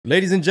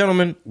Ladies and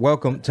gentlemen,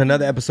 welcome to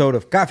another episode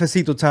of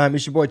Cafecito Time.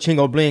 It's your boy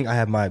Chingo Bling. I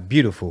have my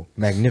beautiful,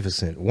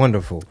 magnificent,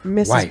 wonderful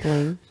Mrs. wife,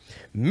 Bling.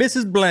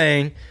 Mrs.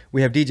 Bling.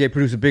 We have DJ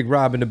producer Big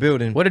Rob in the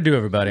building. What to do,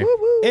 everybody? Woo,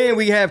 woo. And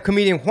we have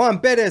comedian Juan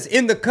Perez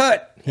in the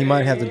cut. He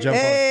might have to jump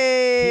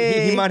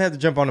Hey. on. He might have to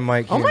jump on the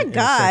mic. Oh my in a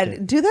God.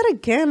 second. Do that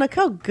again. Look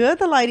how good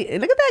the lighting.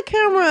 Look at that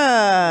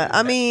camera.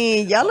 I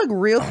mean, y'all look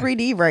real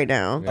 3D right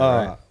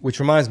now. Which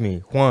reminds me,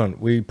 Juan,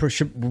 we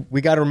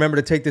got to remember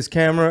to take this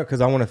camera because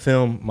I want to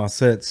film my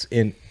sets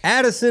in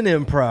Addison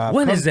Improv.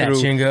 When Come is that, through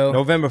Chingo?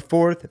 November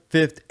 4th,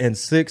 5th, and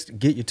 6th.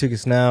 Get your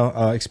tickets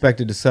now.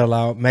 Expected to sell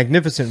out.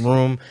 Magnificent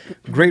room.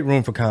 Great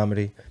room for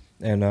comedy.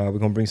 And we're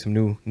going to bring some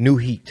new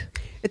heat.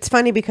 It's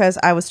funny because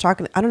I was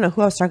talking, I don't know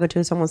who I was talking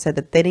to. Someone said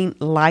that they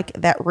didn't like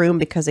that room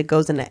because it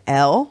goes in an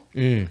L.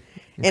 And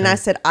I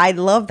said, I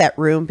love that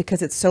room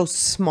because it's so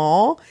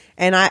small.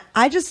 And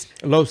I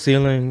just, Low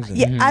ceilings.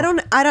 yeah,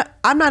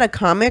 I'm not a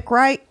comic,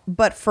 right?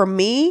 But for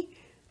me,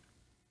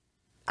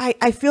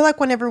 I feel like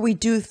whenever we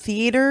do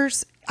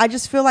theaters, I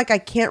just feel like I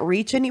can't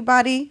reach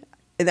anybody.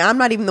 And I'm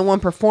not even the one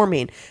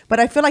performing, but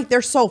I feel like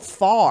they're so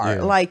far.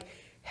 Yeah. Like,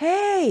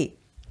 hey,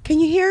 can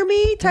you hear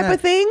me? Type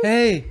of thing.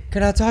 Hey,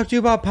 can I talk to you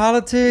about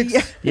politics?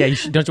 Yeah. Yeah,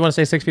 don't you want to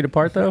stay 6 feet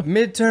apart, though?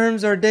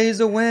 Midterms are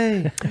days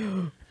away.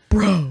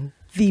 Bro,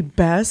 the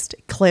best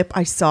clip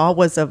I saw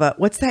was of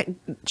what's that?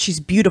 She's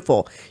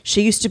beautiful.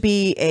 She used to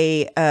be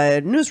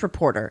a news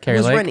reporter. Carrie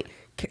who's Lake?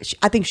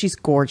 I think she's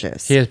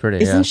gorgeous. She is pretty,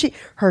 Isn't yeah. she?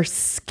 Her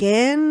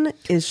skin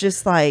is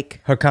just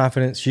like, Her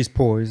confidence, she's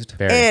poised.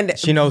 Very. and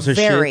She knows her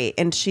shit.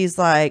 and she's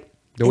like,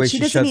 The and way she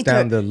doesn't shuts need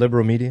down to- the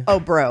liberal media. Oh,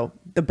 bro,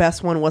 the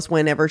best one was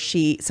whenever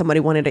somebody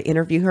wanted to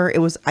interview her. It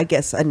was, I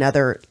guess,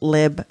 another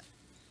lib,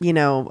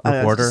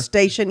 Reporter?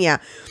 station. Yeah.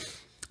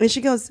 And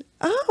she goes,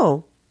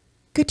 oh,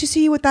 good to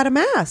see you without a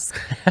mask.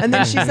 And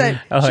then she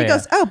said, she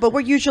goes, oh, but we're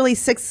usually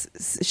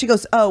she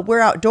goes, oh, we're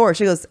outdoors.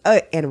 She goes,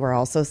 and we're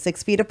also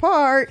 6 feet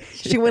apart.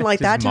 She went like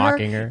that Just to her.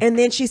 mocking her. And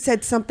then she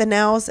said something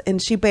else.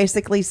 And she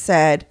basically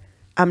said,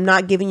 I'm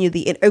not giving you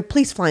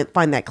please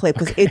find that clip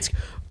because it's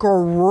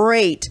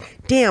great.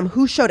 Damn,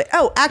 who showed it?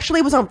 Oh, actually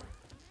it was on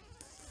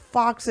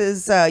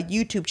Fox's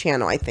YouTube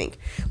channel, I think.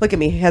 Look at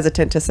me,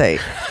 hesitant to say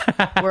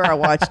where I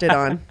watched it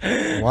on.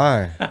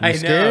 Why? You I know.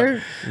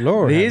 scared?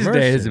 Lord, These have mercy.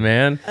 days,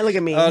 man. Look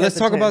at me. Let's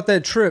talk hesitant. about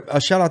that trip. A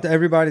shout out to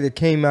everybody that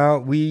came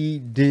out. We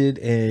did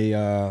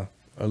a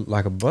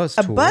bus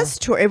tour. A bus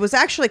tour. It was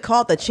actually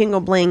called the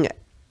Chingo Bling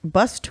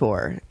bus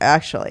tour,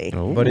 actually.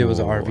 But it was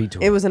an RV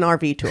tour. It was an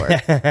RV tour.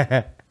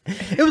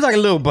 It was like a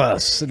little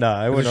bus.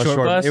 No, it wasn't a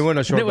short bus. It wasn't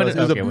a short It bus. wasn't-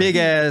 It was okay, a big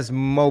ass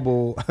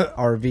mobile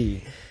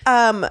RV.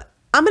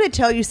 I'm going to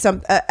tell you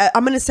something.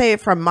 I'm going to say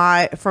it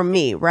from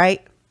me,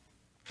 right?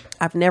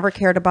 I've never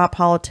cared about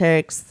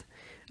politics.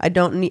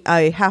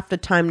 I half the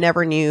time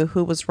never knew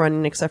who was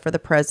running except for the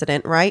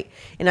president, right?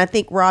 And I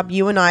think, Rob,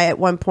 you and I at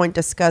one point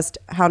discussed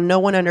how no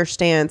one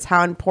understands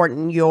how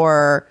important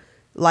your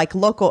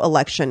local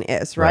election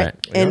is, right?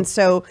 Right. And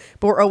so,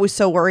 but we're always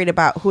so worried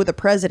about who the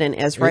president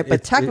is, right?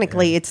 But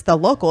technically, it's the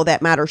local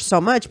that matters so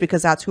much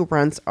because that's who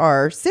runs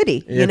our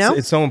city, you know?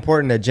 It's so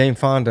important that Jane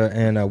Fonda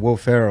and Will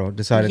Ferrell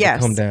decided Yes.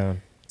 to come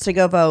down So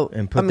go vote.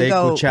 and put I'm their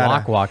gonna go. cuchara.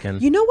 Block walking.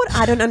 You know what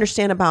I don't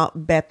understand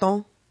about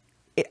Beto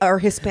or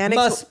Hispanics?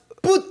 Mas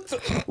puto.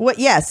 What?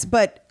 Yes,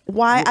 but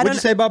why? I What'd don't. you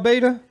say about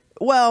Beta?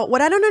 Well,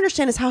 what I don't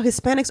understand is how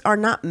Hispanics are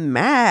not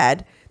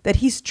mad that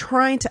he's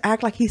trying to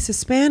act like he's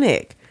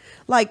Hispanic.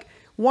 Like,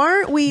 why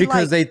aren't we?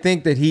 Because they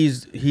think that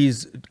he's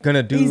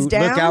gonna He's look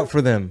down? out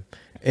for them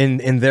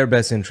in their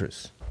best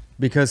interests.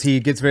 Because he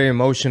gets very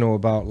emotional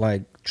about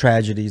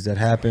tragedies that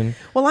happen.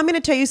 Well, I'm going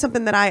to tell you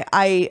something that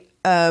I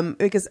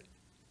because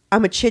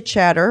I'm a chit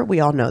chatter. We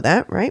all know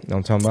that, right? Know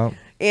what I'm talking about?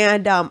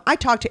 And I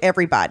talk to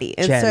everybody,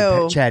 and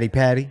Chatty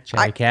Patty.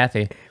 Chatty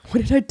Cathy.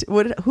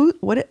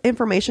 what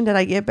information did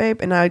I get,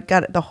 babe? And I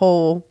got the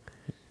whole.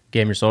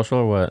 Game your social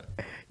or what?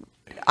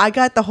 I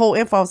got the whole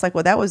info. I was like,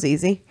 well, that was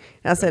easy.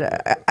 And I said,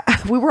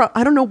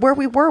 I don't know where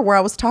we were, where I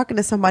was talking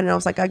to somebody. And I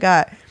was like, I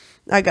got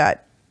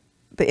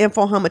the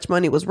info, how much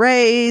money was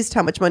raised,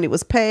 how much money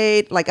was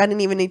paid. Like, I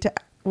didn't even need to,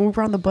 when we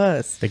were on the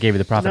bus. They gave you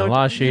the profit and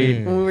loss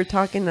sheet. When we were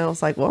talking, I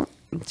was like, well,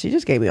 she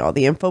just gave me all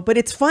the info. But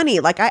it's funny.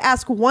 Like, I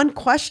ask one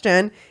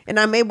question and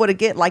I'm able to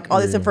get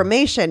all this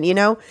information, you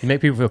know? You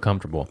make people feel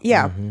comfortable.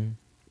 Yeah.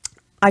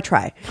 I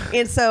try.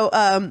 And so,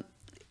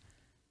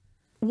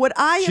 what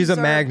I She's observed,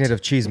 a magnet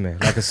of cheeseman,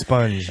 like a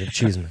sponge of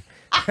cheeseman.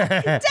 Damn, why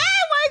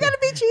I gotta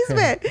be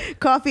cheeseman?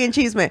 Coffee and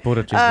cheeseman.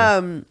 Pura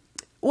cheeseman.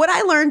 What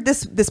I learned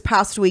this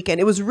past weekend,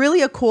 it was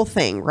really a cool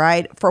thing,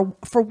 right?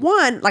 For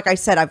one, like I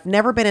said, I've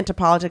never been into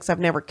politics. I've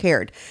never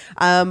cared.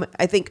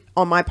 I think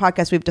on my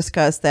podcast we've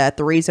discussed that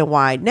the reason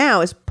why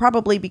now is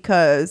probably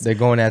because They're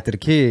going after the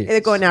kids. they're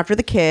going after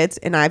the kids,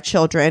 and I have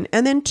children.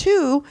 And then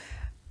two,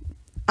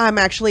 I'm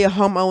actually a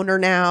homeowner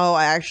now.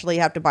 I actually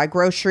have to buy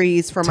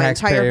groceries for my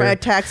entire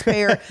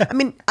taxpayer. I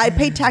mean, I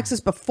paid taxes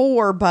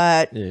before,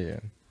 but Yeah.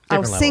 I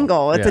was Different level.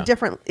 single. It's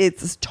Yeah.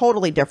 it's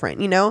totally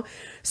different, you know?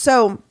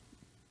 So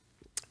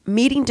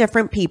meeting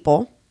different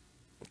people,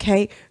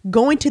 okay,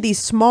 going to these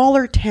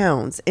smaller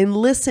towns and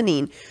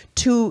listening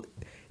to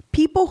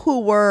people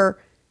who were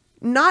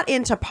not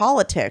into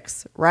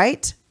politics,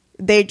 right?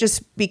 They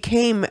just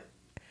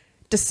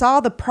saw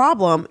the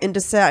problem and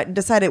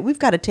decided we've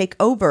got to take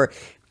over.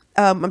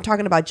 I'm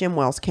talking about Jim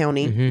Wells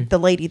County, the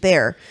lady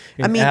there.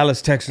 In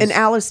Alice, Texas. In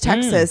Alice,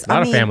 Texas. A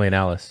lot of family in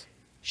Alice.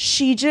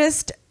 She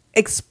just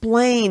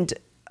explained,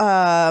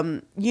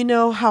 how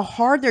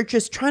hard they're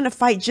just trying to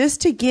fight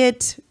just to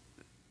get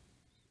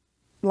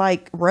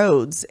like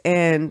roads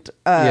and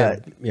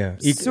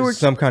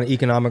some kind of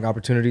economic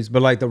opportunities.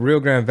 But like the Rio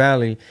Grande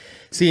Valley,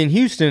 see, in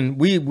Houston,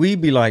 we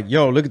be like,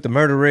 yo, look at the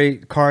murder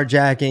rate,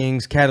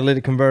 carjackings,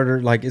 catalytic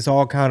converter, like it's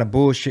all kind of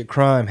bullshit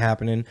crime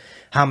happening,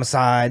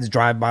 homicides,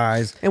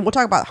 drive-bys. And we'll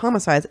talk about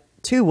homicides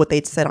too, what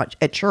they said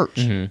at church.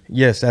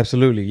 Yes,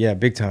 absolutely. Yeah,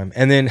 big time.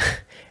 And then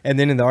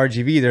in the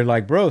RGV, they're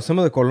like, bro, some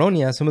of the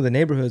colonias, some of the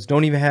neighborhoods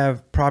don't even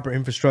have proper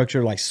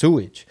infrastructure like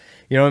sewage.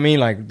 You know what I mean?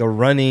 Like the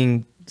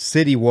running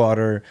city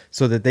water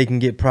so that they can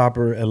get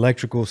proper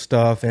electrical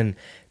stuff. And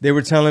they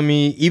were telling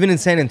me, even in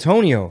San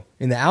Antonio,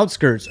 in the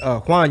outskirts,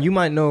 Juan, you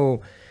might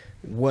know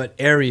what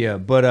area,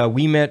 but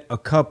we met a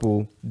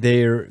couple.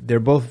 They're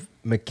both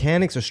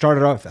mechanics, or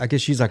started off, I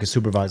guess she's like a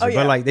supervisor,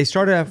 but like they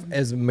started off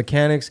as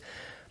mechanics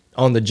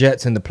on the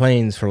jets and the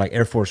planes for like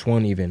Air Force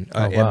One, even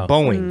at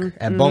Boeing,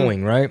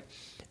 Boeing, right?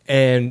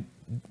 And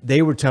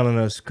they were telling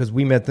us, because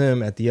we met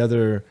them at the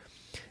other,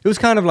 it was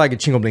kind of like a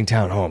Chingo Bling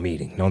town hall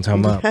meeting. You know what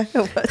I'm talking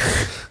about?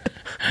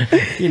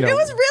 It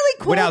was really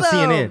cool without though.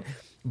 CNN.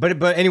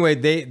 But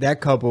anyway,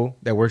 that couple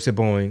that works at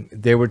Boeing,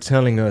 they were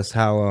telling us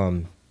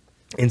how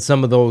in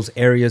some of those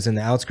areas in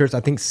the outskirts, I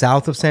think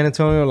south of San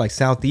Antonio, like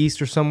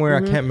southeast or somewhere,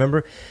 I can't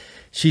remember.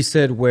 She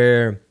said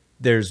where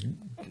there's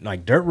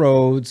like dirt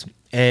roads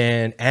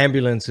and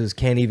ambulances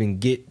can't even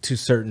get to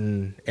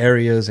certain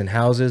areas and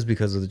houses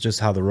because of just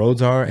how the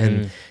roads are.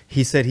 And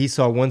he said he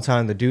saw one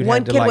time the dude One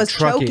had to kid like was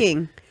truck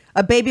choking. it.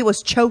 A baby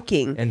was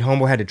choking. And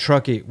homeboy had to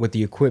truck it with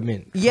the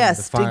equipment.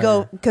 Yes, the to fire.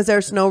 go, because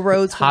there's no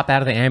roads. Hop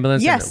out of the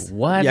ambulance. Yes. And,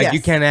 what? Yeah, Yes.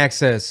 you can't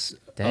access.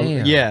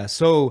 Damn. Yeah,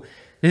 so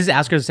This is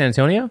outskirts of San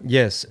Antonio?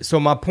 yes. So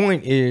my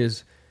point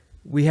is,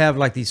 we have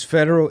like these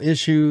federal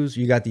issues,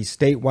 you got these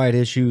statewide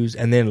issues,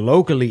 and then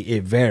locally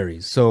it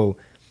varies. So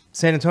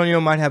San Antonio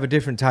might have a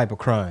different type of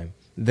crime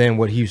than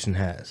what Houston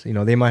has. You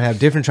know, they might have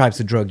different types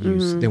of drug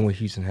use than what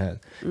Houston has.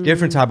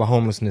 Different type of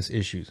homelessness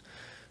issues.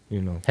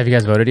 You know, Have you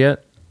guys voted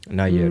yet?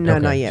 not yet. No,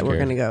 Okay, not yet. We're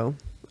scared. gonna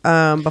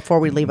go before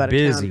we leave out of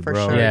Busy, town for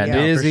bro. sure. Yeah, no,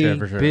 busy,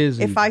 for sure.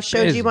 busy. If I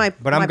showed busy. you my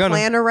But I'm gonna.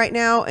 planner right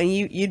now, and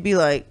you'd be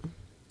like,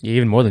 Yeah,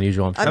 even more than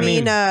usual. I'm sure. I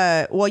mean,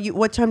 mean-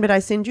 what time did I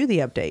send you the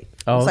update?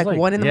 Oh, It's it was like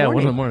 1 in the yeah, morning.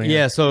 1 in the morning.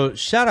 Yeah, so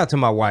shout out to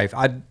my wife.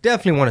 I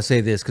definitely want to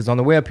say this because on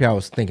the way up here, I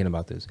was thinking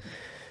about this.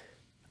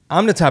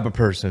 I'm the type of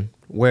person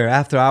where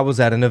after I was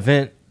at an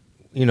event,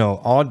 you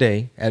know, all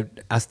day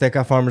at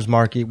Azteca Farmers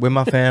Market with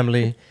my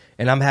family,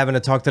 and I'm having to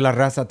talk to la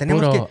raza.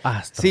 Puro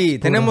astros, Sí,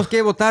 puro. tenemos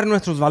que votar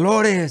nuestros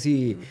valores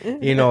y,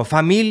 you know,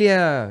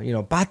 familia, you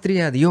know,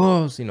 patria,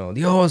 Dios, you know,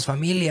 Dios,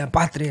 familia,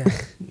 patria,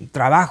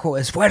 trabajo,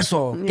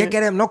 esfuerzo. ¿Qué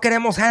queremos? No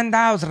queremos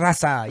handouts,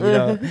 raza, you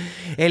know.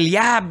 El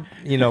yab,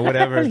 you know,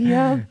 whatever.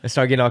 I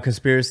start getting all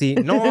conspiracy.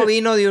 No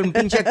vino de un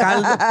pinche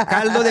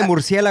caldo de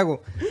murciélago.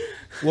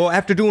 Well,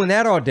 after doing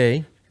that all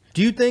day,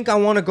 do you think I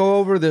want to go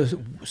over the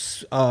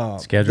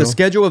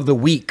schedule of the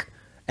week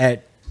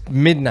at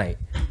midnight?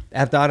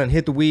 After I done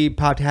hit the weed,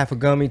 popped half a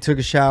gummy, took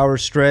a shower,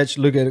 stretched,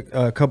 look at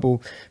a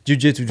couple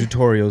jiu-jitsu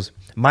tutorials,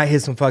 might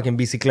hit some fucking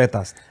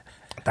bicicletas.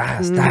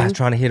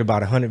 Trying to hit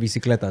about 100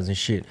 bicicletas and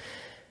shit.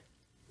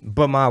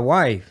 But my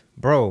wife,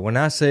 bro, when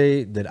I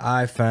say that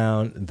I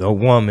found the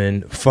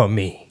woman for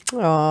me.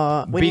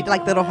 Aw, we need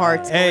like little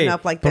hearts going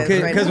up like this.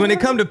 Right Because now. when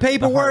it come to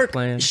paperwork,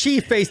 plan. she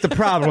faced the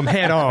problem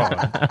head on.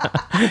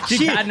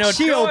 She got no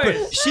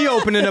choice. She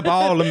opening up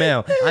all the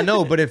mail. I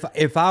know, but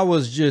if I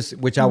was just,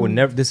 which I would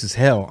never, this is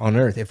hell on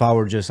earth. If I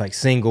were just like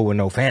single with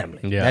no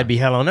family, Yeah. that'd be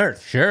hell on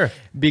earth. Sure.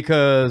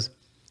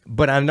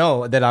 But I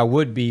know that I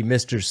would be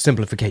Mr.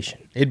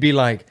 Simplification. It'd be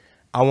like,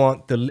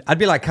 I'd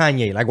be like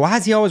Kanye. Like, why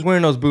is he always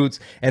wearing those boots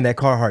and that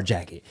Carhartt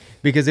jacket?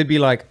 Because it'd be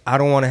like, I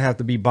don't want to have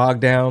to be bogged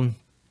down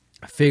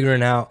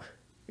figuring out,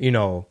 you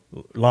know,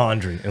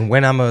 laundry and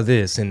when I'm of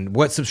this and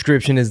what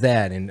subscription is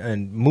that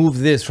and move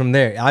this from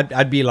there.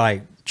 I'd be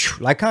like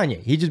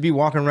Kanye. He'd just be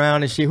walking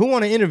around and shit. Who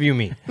want to interview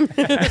me?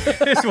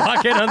 Just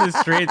walking on the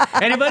street.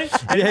 Anybody?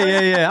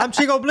 Yeah. I'm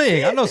Chingo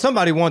Bling. I know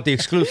somebody want the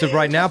exclusive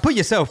right now. Put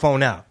your cell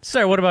phone out.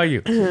 Sir, what about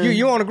you?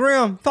 You on the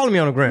gram? Follow me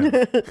on the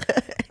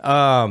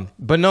gram.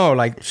 But no,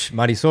 like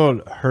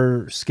Marisol,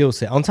 her skill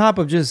set on top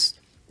of just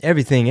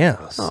everything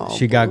else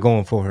she got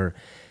going for her.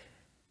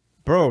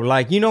 Bro,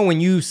 like, you know when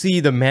you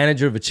see the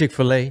manager of a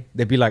Chick-fil-A,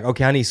 they'd be like,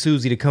 okay, I need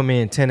Susie to come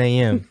in 10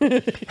 a.m.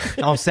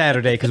 on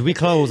Saturday because we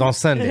close on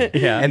Sunday.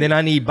 Yeah. And then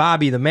I need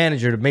Bobby, the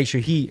manager, to make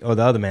sure or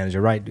the other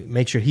manager, right?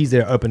 Make sure he's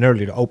there up and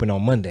early to open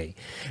on Monday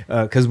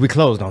because we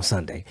closed on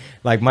Sunday.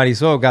 Like,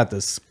 Marisol got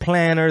the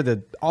planner,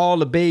 all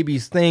the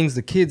baby's things,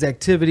 the kids'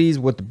 activities,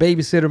 what the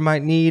babysitter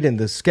might need, and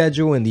the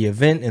schedule, and the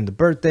event, and the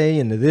birthday,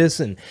 and the this,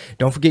 and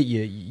don't forget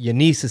your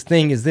niece's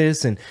thing is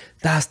this, and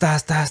das.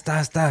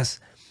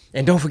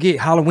 And don't forget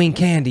Halloween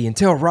candy, and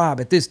tell Rob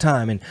at this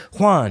time, and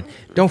Juan,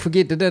 don't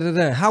forget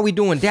how we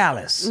doing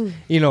Dallas?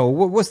 You know,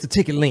 what's the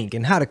ticket link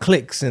and how the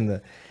clicks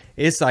and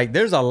it's like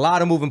there's a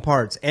lot of moving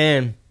parts.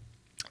 And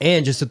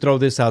just to throw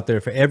this out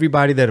there for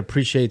everybody that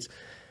appreciates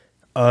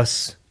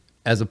us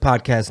as a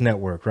podcast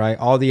network, right?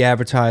 All the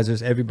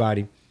advertisers,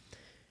 everybody.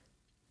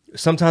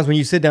 Sometimes when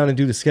you sit down and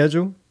do the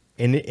schedule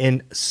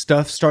and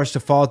stuff starts to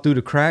fall through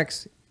the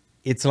cracks,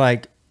 it's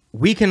like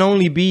we can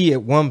only be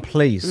at one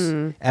place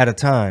at a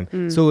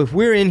time. So if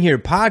we're in here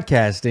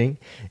podcasting,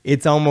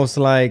 it's almost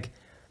like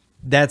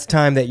that's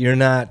time that you're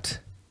not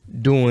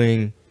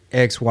doing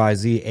X, Y,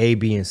 Z, A,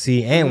 B, and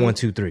C, and 1,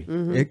 2, 3.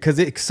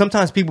 Because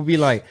sometimes people be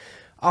like,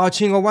 "Oh,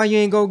 Chingo, why you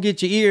ain't go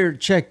get your ear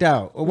checked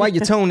out? Or why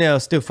your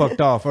toenails still fucked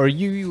off? Or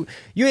you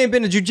ain't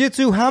been to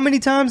jiu-jitsu how many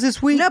times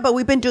this week?" No, but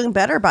we've been doing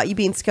better about you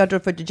being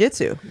scheduled for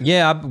jiu-jitsu.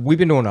 Yeah, we've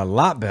been doing a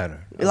lot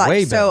better.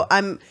 Way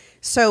better.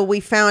 So we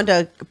found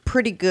a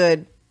pretty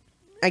good,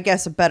 I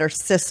guess, a better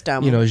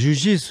system. You know,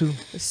 jiu-jitsu.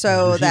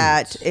 So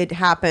that it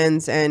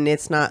happens and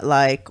it's not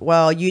like,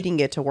 well, you didn't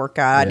get to work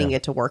out, I didn't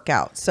get to work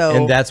out. So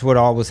and that's what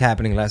all was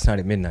happening last night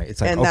at midnight.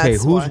 It's like, okay,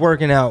 who's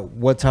working out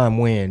what time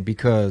when?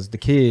 Because the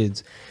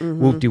kids,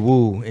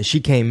 whoop-de-woo, and she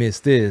can't miss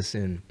this.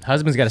 And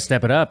husband's got to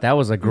step it up. That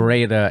was a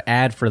great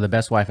ad for the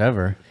best wife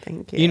ever.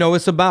 Thank you. You know,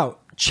 it's about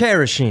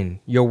cherishing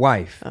your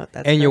wife,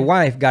 and your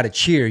wife got to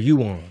cheer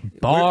you on.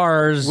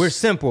 Bars. We're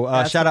simple.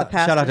 Shout out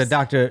to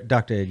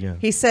Dr. Ed Young.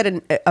 He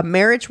said a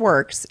marriage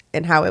works,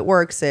 and how it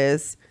works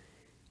is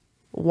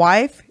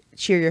wife,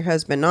 cheer your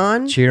husband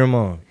on. Cheer him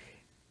on.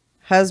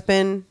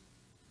 Husband,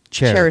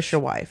 cherish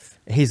your wife.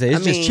 He said,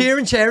 it's just cheer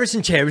and cherish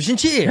and cherish and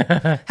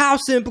cheer. How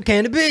simple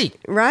can it be?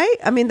 Right?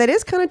 I mean, that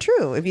is kind of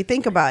true if you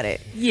think about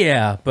it.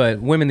 Yeah, but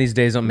women these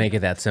days don't make it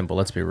that simple.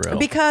 Let's be real.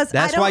 Because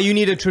that's why you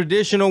need a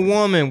traditional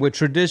woman with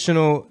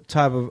traditional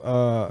type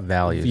of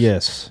values.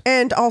 Yes.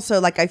 And also,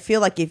 like, I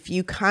feel like if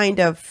you kind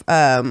of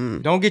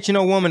don't get you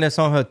no woman that's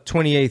on her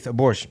 28th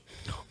abortion.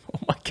 Oh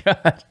my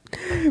God.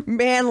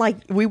 Man, like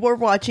we were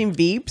watching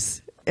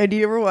Veeps. Do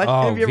you ever watch?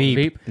 Oh,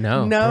 Veep?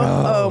 No. No.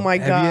 Bro, Oh my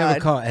God. Have you ever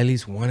caught at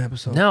least one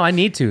episode? No, I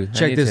need to.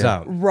 Check this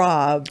out.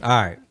 Rob. All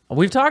right.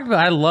 We've talked about.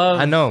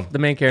 I know the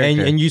main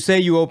character, and you say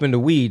you opened a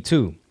weed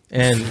too,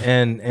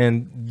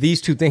 and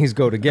these two things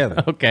go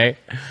together. Okay.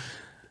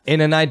 In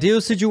an ideal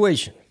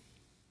situation,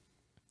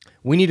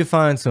 we need to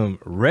find some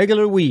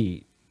regular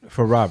weed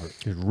for Robert.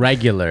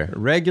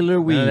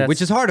 Regular weed,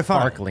 which is hard to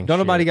find. Don't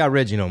nobody got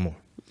Reggie no more.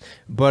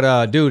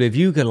 But dude, if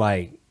you could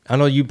like, I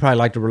know you probably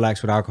like to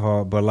relax with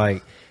alcohol, but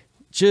like,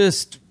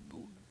 just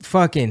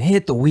fucking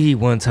hit the weed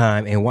one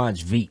time and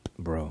watch Veep,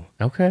 bro.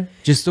 Okay.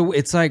 Just so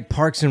it's like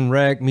Parks and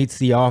Rec meets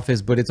The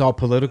Office, but it's all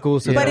political.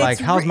 So they're like,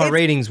 how's my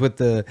ratings with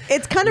the?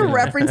 It's kind of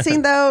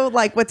referencing though,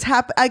 like what's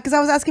happened. Because I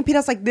was asking Pete, I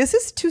was like, this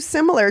is too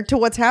similar to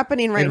what's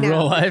happening right now in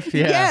real life.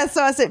 Yeah. Yeah.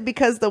 So I said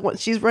because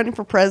she's running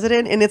for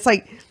president, and it's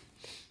like,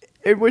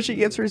 and when she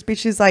gives her speech,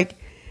 she's like,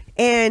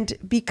 and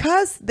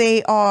because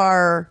they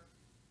are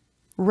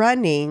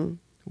running.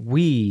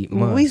 We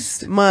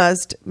must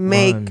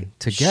make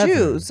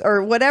shoes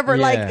or whatever.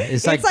 Yeah, like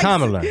it's like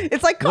Kamala.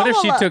 It's like Kamala.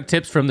 What if she took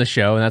tips from the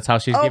show and that's how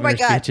she's giving her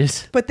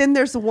speeches? But then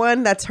there's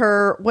one that's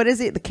her. What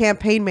is it? The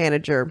campaign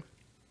manager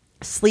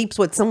sleeps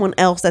with someone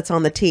else that's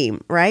on the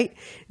team, right?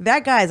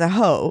 That guy's a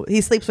hoe.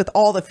 He sleeps with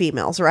all the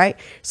females, right?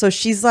 So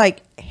she's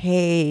like,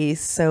 "Hey,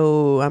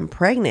 so I'm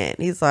pregnant."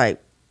 He's like,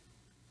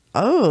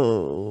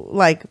 "Oh,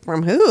 like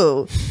from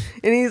who?"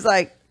 And he's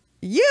like,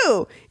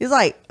 "You." He's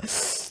like,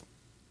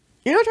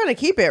 "You're not trying to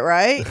keep it,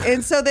 right?"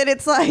 And so then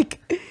it's like,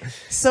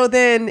 so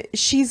then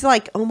she's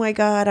like, "Oh my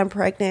God, I'm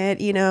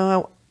pregnant. You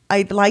know,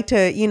 I'd like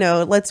to, you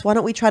know, why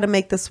don't we try to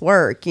make this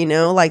work, you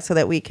know, like so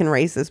that we can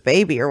raise this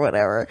baby or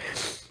whatever."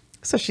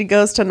 So she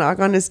goes to knock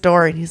on his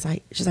door and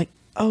she's like,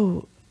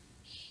 "Oh,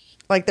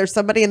 like there's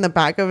somebody in the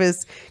back of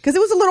his," because it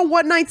was a little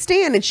one night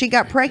stand and she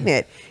got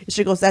pregnant. And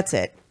she goes, "That's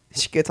it."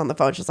 She gets on the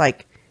phone. She's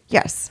like,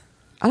 "Yes,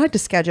 I'd like to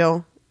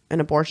schedule an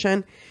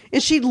abortion."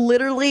 And she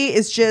literally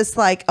is just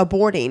like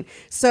aborting.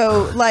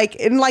 So like,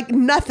 and like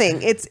nothing.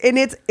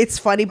 It's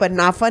funny, but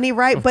not funny,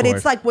 right? But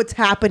it's like what's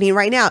happening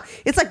right now.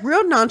 It's like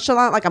real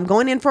nonchalant. Like, I'm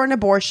going in for an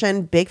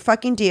abortion. Big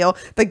fucking deal.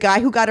 The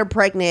guy who got her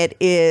pregnant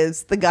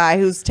is the guy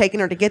who's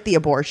taking her to get the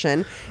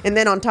abortion. And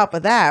then on top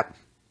of that,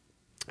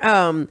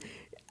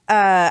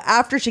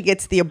 after she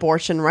gets the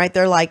abortion, right?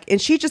 They're like, and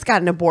she just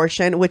got an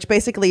abortion, which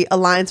basically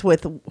aligns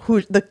with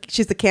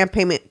she's the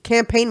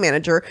campaign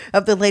manager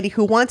of the lady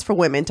who wants for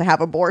women to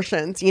have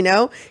abortions, you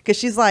know? Because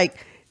she's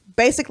like,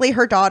 basically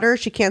her daughter,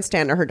 she can't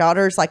stand her. Her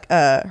daughter's like,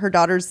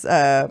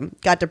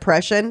 got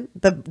depression.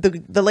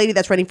 The lady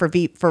that's running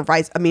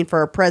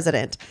for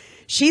president,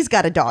 she's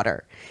got a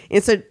daughter.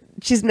 And so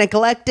she's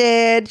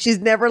neglected. She's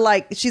never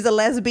she's a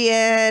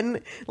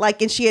lesbian,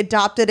 and she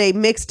adopted a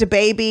mixed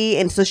baby.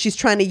 And so she's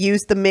trying to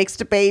use the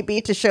mixed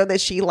baby to show that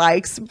she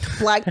likes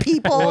black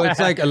people. Well, it's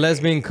like a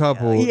lesbian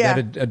couple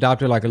that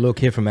adopted like a little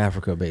kid from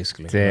Africa,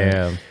 basically.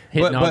 Damn. Right?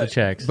 Hitting all the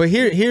checks. But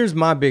here's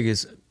my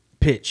biggest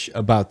pitch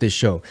about this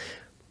show.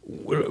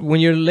 When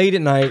you're late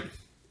at night,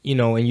 you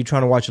know, and you're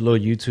trying to watch a little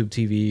YouTube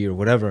TV or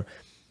whatever,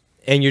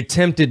 and you're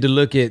tempted to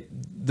look at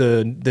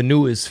the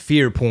newest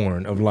fear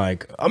porn of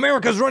like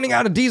America's running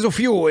out of diesel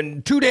fuel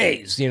in 2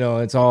 days. You know,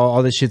 it's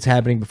all this shit's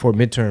happening before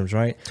midterms,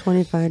 right?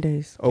 25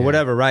 days or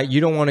whatever, right?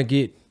 You don't want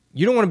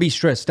to be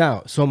stressed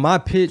out. So my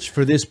pitch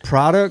for this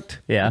product,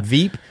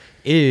 Veep,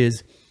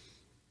 is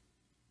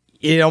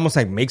it almost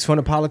like makes fun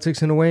of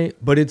politics in a way,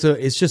 but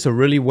it's just a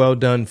really well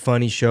done,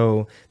 funny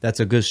show that's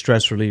a good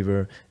stress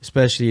reliever,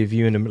 especially if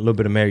you in a little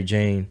bit of Mary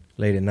Jane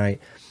late at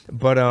night.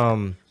 But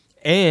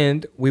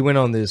and we went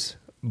on this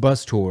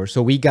bus tour,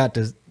 so we got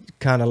to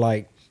kind of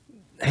like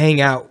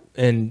hang out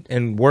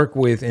and work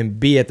with and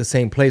be at the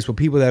same place with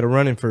people that are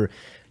running for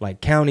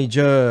like county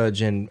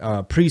judge and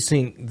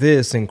precinct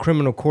this and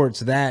criminal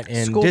courts that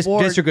and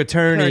district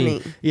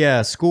attorney.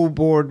 Yeah, school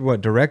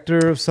board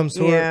director of some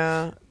sort.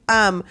 Yeah.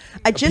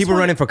 People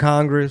running for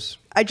Congress.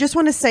 I just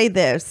want to say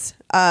this.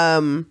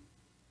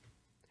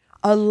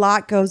 A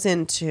lot goes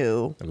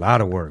into a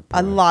lot of work.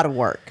 A lot of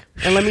work.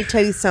 And let me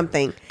tell you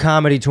something.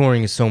 Comedy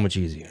touring is so much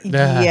easier.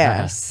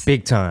 Yes.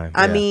 Big time.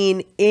 I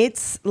mean,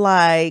 it's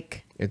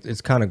like... It's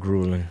kind of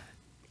grueling.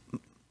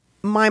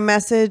 My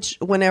message,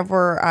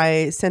 whenever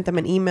I sent them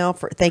an email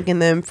for thanking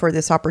them for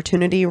this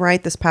opportunity,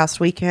 right, this past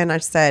weekend, I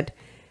said,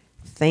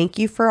 thank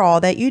you for all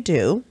that you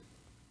do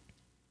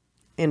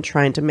in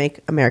trying to make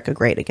America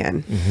great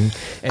again.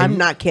 I'm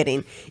not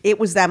kidding. It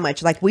was that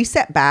much. Like, we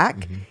sat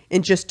back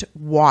and just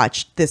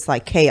watched this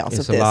like chaos of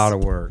this. It's a lot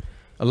of work.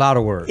 A lot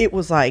of work. It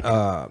was like...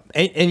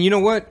 and you know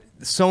what?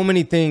 So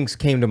many things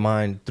came to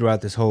mind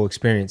throughout this whole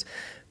experience.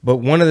 But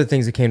one of the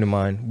things that came to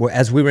mind,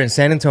 as we were in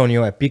San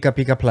Antonio at Pica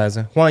Pica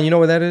Plaza. Juan, you know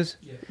where that is?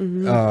 Yeah.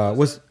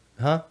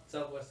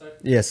 Southwest side?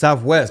 Yeah,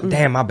 Southwest.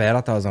 Damn, my bad.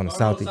 I thought it was on the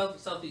southeast. No,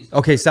 southeast.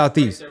 Okay,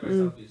 southeast.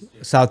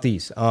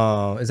 Southeast.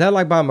 Is that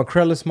like by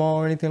McCrellis Mall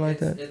or anything like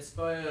that? It's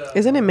by...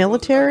 Isn't it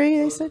military,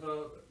 they said?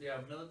 Yeah,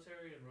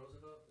 military and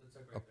Roosevelt. It's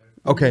like right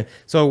there. Okay,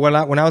 so when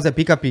I was at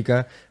Pica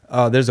Pica,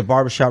 there's a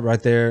barbershop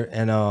right there,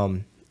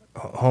 and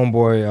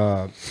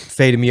homeboy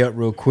faded me up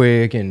real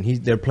quick, and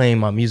they're playing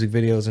my music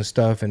videos and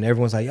stuff, and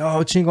everyone's like,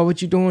 "Yo, Chingo,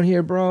 what you doing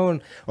here, bro?"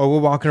 Or we're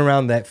walking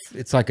around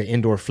it's like an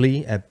indoor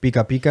flea at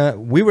Pica Pica.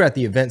 We were at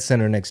the event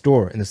center next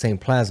door in the same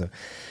plaza,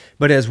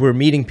 but as we're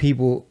meeting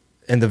people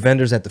and the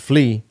vendors at the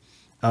flea,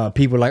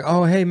 people are like,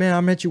 "Oh, hey man, I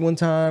met you one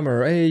time,"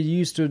 or "Hey, you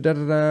used to da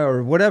da da,"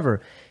 or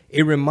whatever.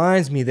 It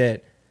reminds me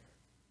that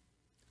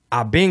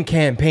I've been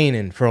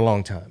campaigning for a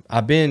long time.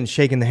 I've been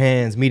shaking the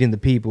hands, meeting the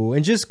people.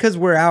 And just because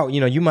we're out,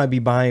 you might be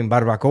buying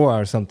barbacoa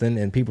or something,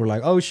 and people are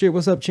like, "Oh shit,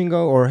 what's up,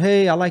 Chingo?" Or,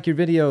 "Hey, I like your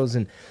videos."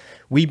 And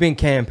we've been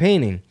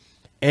campaigning.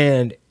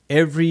 And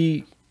I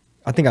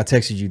think I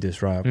texted you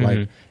this, Rob.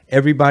 Like,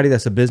 everybody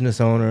that's a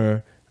business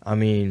owner, I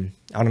mean,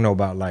 I don't know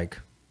about like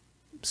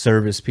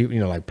service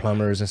people, like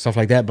plumbers and stuff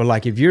like that. But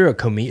like, if you're a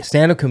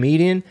stand-up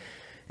comedian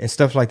and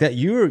stuff like that,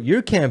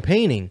 you're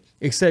campaigning,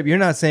 except you're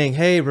not saying,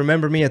 "Hey,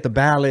 remember me at the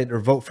ballot," or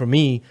 "Vote for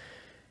me,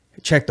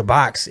 check the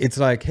box." It's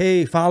like,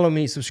 "Hey, follow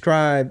me,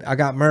 subscribe, I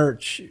got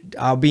merch,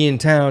 I'll be in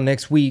town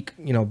next week,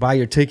 buy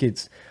your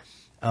tickets."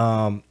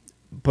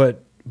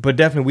 But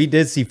definitely we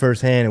did see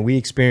firsthand, and we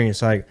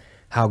experienced like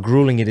how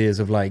grueling it is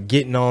of like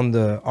getting on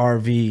the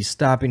RV,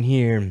 stopping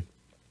here,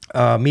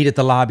 meet at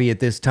the lobby at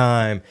this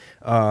time,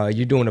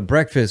 you're doing a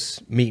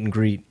breakfast meet and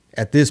greet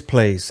at this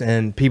place,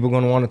 and people are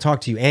going to want to talk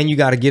to you, and you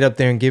got to get up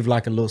there and give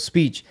like a little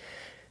speech.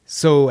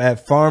 So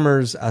at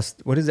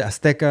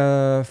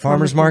Azteca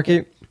Farmers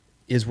Market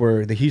is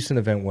where the Houston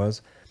event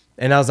was,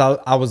 and I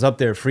was up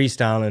there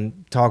freestyling,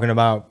 talking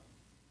about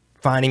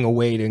finding a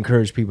way to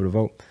encourage people to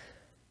vote.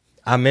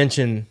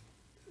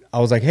 I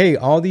was like, "Hey,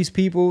 all these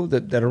people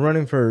that are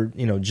running for,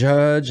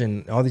 judge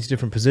and all these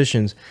different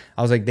positions,"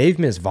 I was like, "They've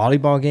missed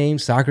volleyball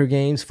games, soccer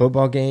games,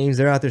 football games.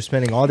 They're out there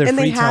spending all their free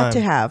time." And they have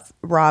to have,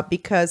 Rob,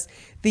 because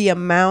the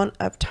amount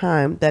of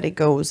time that it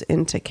goes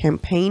into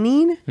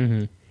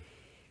campaigning,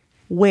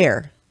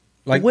 where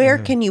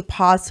can you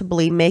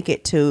possibly make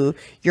it to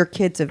your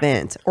kid's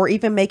event or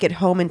even make it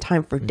home in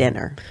time for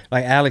dinner?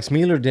 Like Alex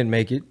Mueller didn't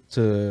make it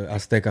to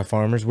Azteca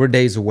Farmers. We're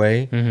days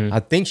away. I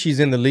think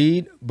she's in the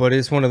lead, but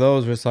it's one of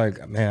those where it's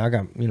like, man, I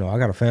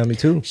got a family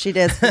too. She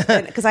does,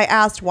 because I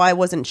asked why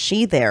wasn't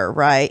she there,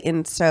 right?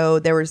 And so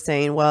they were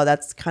saying, well,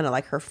 that's kind of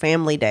like her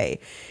family day.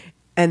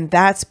 And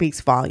that speaks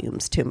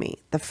volumes to me.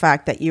 The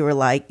fact that you were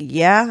like,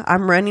 "Yeah,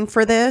 I'm running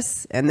for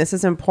this, and this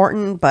is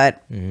important,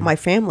 but my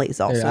family is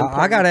also important."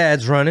 I got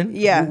ads running.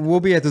 Yeah. We'll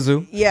be at the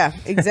zoo. Yeah,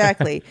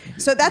 exactly.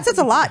 So that says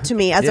a lot to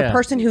me as a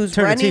person who's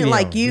Turn running the TV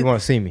like on. you. You want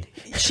to see me.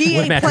 She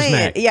ain't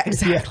playing. Yeah,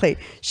 exactly.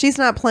 She's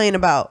not playing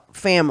about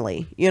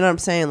family. You know what I'm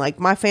saying? Like,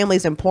 my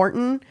family's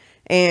important,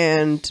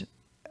 and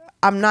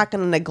I'm not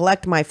going to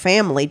neglect my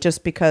family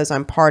just because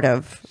I'm part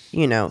of,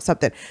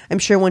 something. I'm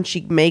sure when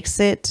she makes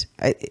it,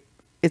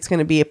 it's going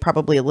to be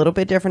probably a little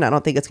bit different. I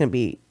don't think it's going to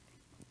be,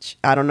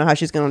 I don't know how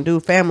she's going to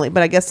do family,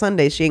 but I guess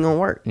Sunday she ain't going to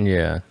work.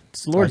 Yeah.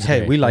 It's Lord's Hey,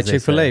 Day, we like as they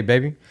Chick-fil-A, say.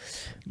 baby.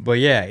 But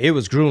yeah, it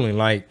was grueling.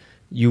 Like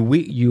you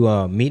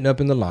meeting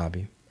up in the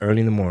lobby early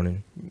in the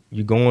morning.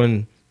 You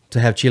going to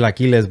have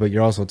chilaquiles, but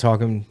you're also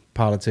talking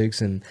politics.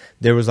 And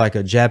there was like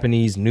a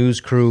Japanese news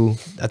crew.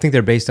 I think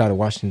they're based out of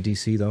Washington,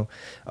 D.C. though.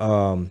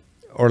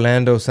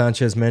 Orlando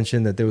Sanchez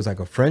mentioned that there was like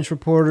a French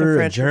reporter,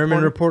 a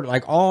German reporter,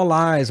 like all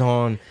eyes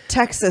on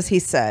Texas. He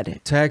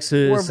said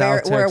Texas,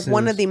 we're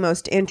one of the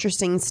most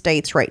interesting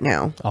states right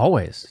now.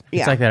 Always. Yeah.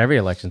 It's like that every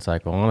election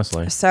cycle,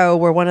 honestly. So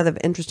we're one of the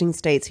interesting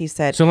states, he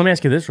said. So let me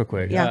ask you this real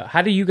quick. Yeah.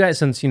 How do you guys,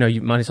 since,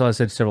 Marisol has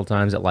said several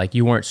times that like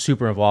you weren't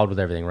super involved with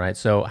everything, right?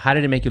 So how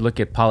did it make you look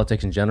at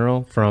politics in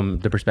general from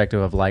the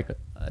perspective of like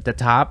at the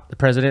top, the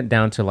president,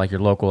 down to like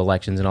your local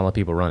elections and all the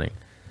people running?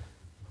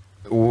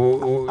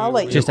 I'll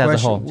let you. Just as a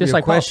whole. Just your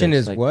like question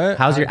politics. is Like, what?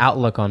 How's your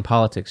outlook on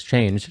politics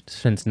changed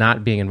since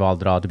not being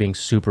involved at all to being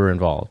super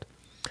involved?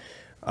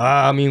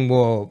 I mean,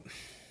 well,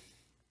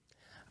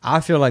 I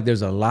feel like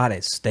there's a lot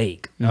at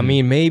stake. I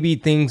mean, maybe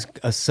things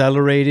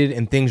accelerated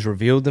and things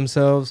revealed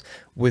themselves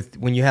with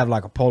when you have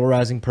like a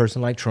polarizing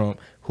person like Trump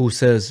who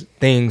says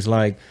things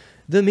like,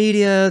 the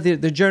media,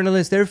 the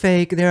journalists, they're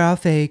fake, they're all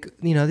fake,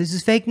 this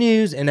is fake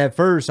news. And at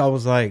first I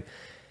was like,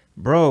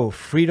 bro,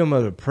 freedom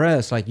of the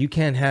press. Like, you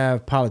can't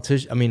have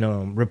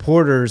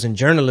reporters and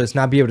journalists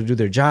not be able to do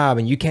their job,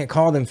 and you can't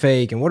call them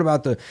fake. And what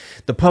about the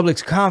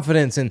public's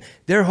confidence? And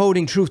they're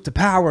holding truth to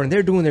power, and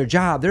they're doing their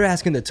job. They're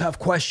asking the tough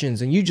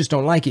questions, and you just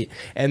don't like it.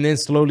 And then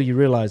slowly you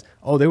realize,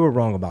 oh, they were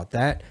wrong about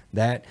that.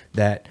 They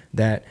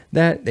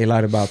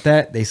lied about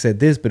that. They said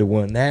this, but it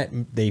wasn't that.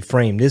 They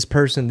framed this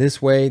person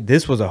this way.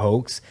 This was a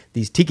hoax.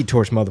 These tiki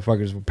torch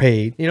motherfuckers were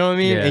paid. You know what I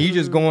mean? Yeah. And you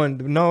just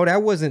going, no,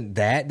 that wasn't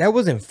that. That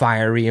wasn't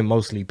fiery and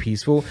mostly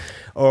peaceful,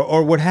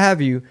 or what have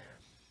you.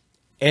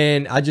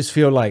 And I just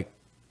feel like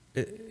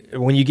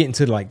when you get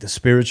into like the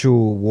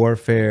spiritual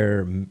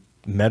warfare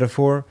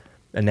metaphor,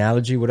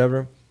 analogy,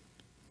 whatever,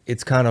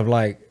 it's kind of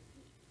like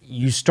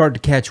you start to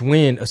catch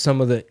wind of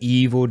some of the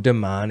evil,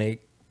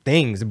 demonic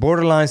things,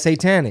 borderline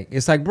satanic.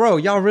 It's like, bro,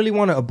 y'all really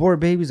want to abort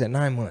babies at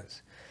 9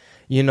 months,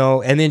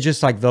 and then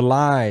just like the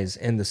lies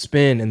and the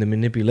spin and the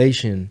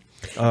manipulation.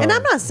 And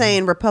I'm not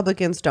saying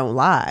Republicans don't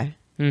lie.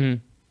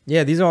 Mm-hmm.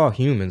 Yeah, these are all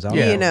humans. I'm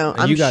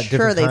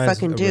sure they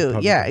fucking do.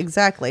 Yeah,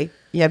 exactly.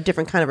 You have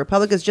different kind of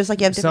Republicans, just like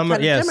you have different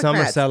kind of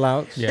Democrats. Some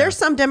are sellouts. Yeah. There's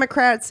some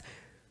Democrats.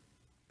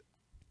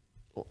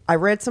 I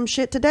read some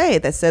shit today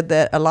that said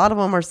that a lot of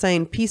them are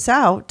saying peace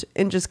out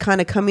and just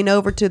kind of coming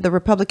over to the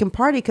Republican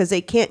Party because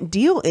they can't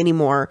deal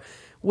anymore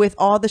with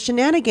all the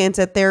shenanigans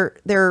that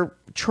they're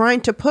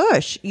trying to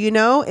push.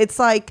 It's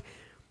like,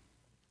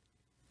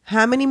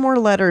 how many more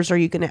letters are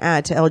you going to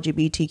add to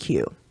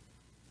LGBTQ?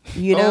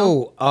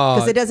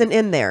 Because it doesn't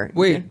end there.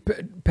 Wait,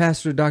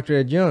 Pastor Dr.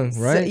 Ed Young,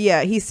 right? So,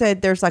 yeah, he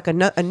said there's like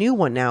a new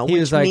one now. He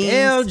was like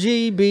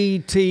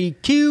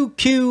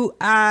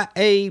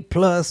LGBTQIA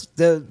plus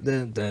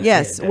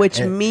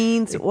which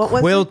means what was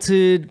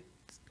quilted.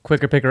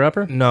 Quicker picker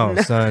upper? No,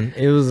 son,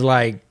 it was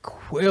like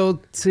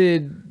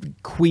quilted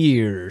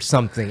queer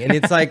something, and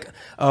it's like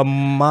a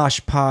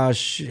mosh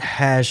posh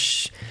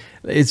hash.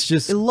 It's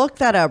just look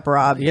that up,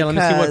 Rob. Yeah, let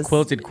me see what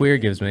quilted queer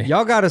gives me.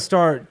 Y'all got to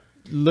start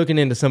looking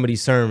into some of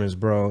these sermons,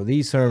 bro.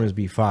 These sermons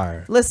be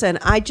fire. Listen,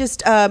 I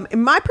just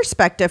my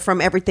perspective from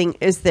everything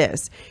is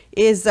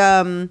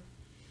I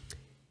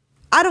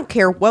don't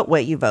care what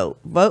way you vote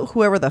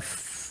whoever the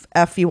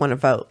f you want to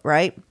vote,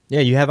 right?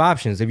 Yeah, you have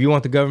options. If you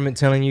want the government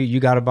telling you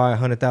got to buy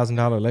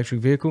 $100,000 electric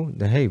vehicle,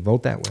 then hey,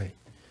 vote that way.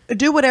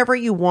 Do whatever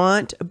you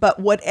want, but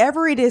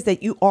whatever it is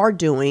that you are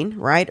doing,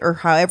 right, or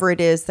however it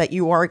is that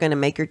you are going to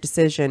make your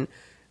decision,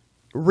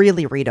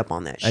 really read up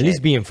on that shit. At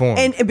least be informed.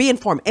 And be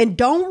informed. And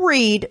don't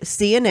read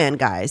CNN,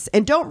 guys.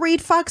 And don't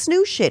read Fox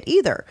News shit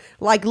either.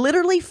 Like,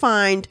 literally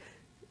find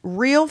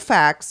real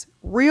facts,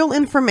 real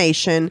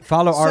information.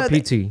 Follow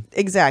RPT.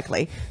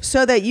 Exactly.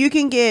 So that you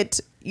can get,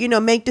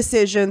 make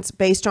decisions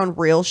based on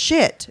real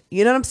shit.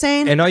 You know what I'm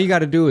saying? And all you got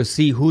to do is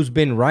see who's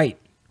been right,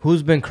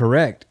 who's been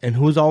correct, and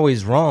who's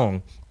always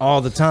wrong all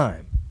the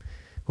time.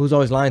 Who's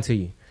always lying to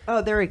you.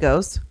 Oh, there he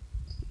goes.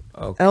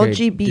 Okay.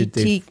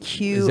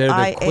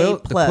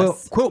 LGBTQIA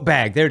plus. Quilt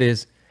bag. There it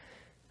is.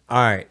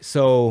 All right.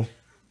 So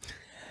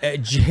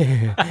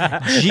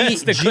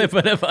That's the clip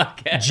of the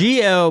podcast.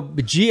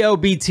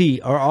 GLBT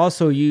are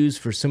also used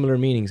for similar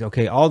meanings.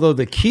 Okay. Although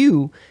the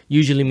Q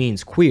usually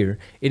means queer,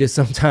 it is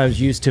sometimes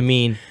used to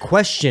mean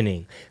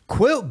questioning.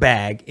 Quilt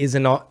bag is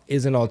an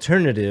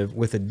alternative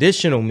with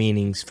additional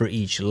meanings for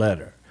each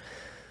letter.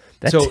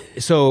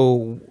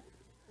 So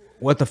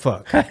what the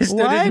fuck? I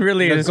still didn't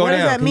really Go What does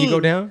down. that Can you go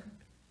mean? down?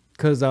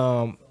 Because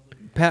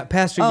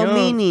Pastor Young.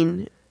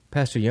 Meaning.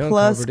 Pastor Young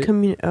Plus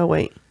covered it.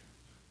 wait.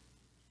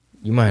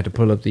 You might have to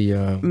pull up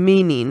the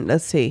Meaning.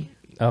 Let's see.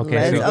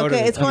 Okay.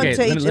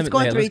 It's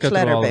going through each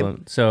letter,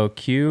 babe. So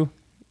Q.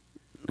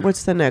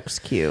 What's the next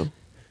Q?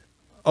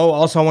 Oh,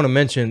 also I want to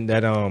mention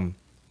that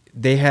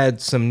they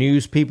had some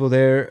news people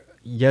there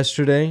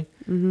yesterday,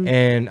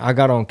 and I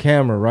got on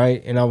camera,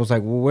 right? And I was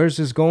like, well, where's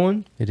this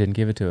going? They didn't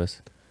give it to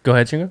us. Go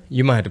ahead, Chingo.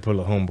 You might have to pull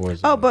a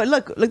homeboys. Oh, but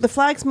look, the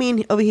flags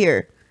mean over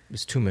here.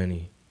 It's too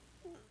many.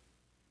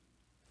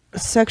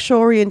 Sexual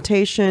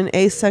orientation,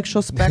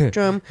 asexual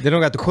spectrum. They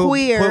don't got the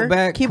queer. quilt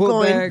bag. Keep quilt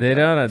going. Bag, They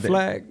don't.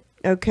 flag.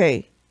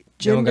 Okay. They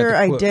don't got Gender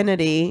the quilt.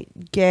 identity,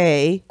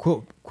 gay.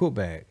 Quilt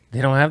bag.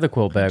 They don't have the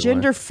quilt bag.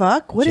 Gender one.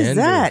 fuck? What is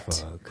Gender that?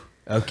 fuck.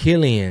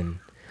 Achillean.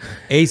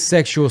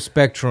 asexual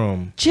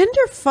spectrum.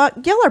 Gender fuck.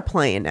 Y'all are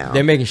playing now.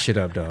 They're making shit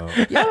up, dog.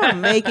 Y'all are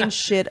making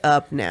shit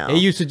up now. It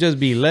used to just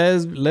be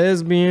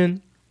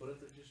lesbian.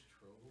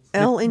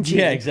 L and G.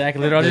 Yeah,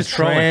 exactly. They're all just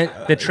trolling.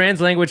 The trans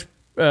language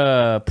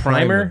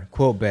primer.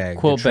 Quote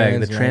bag.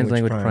 The trans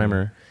language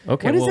primer.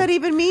 Okay. What does that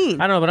even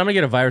mean? I don't know, but I'm gonna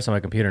get a virus on my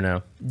computer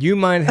now. You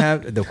might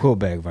have the quote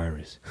bag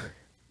virus.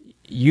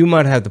 You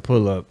might have to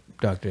pull up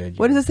Dr. Ed.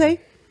 What does it say?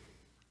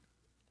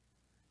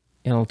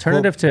 An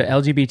alternative to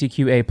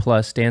LGBTQA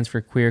plus stands for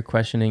queer,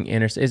 questioning,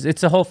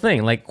 it's a whole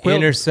thing. Like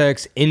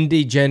intersex,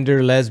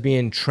 indigender,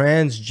 lesbian,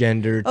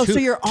 transgender. Oh, so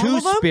you're all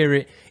of them?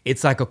 Two-spirit.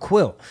 It's like a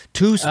quilt.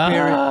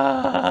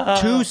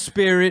 Two-spirit,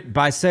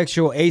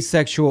 bisexual,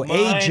 asexual,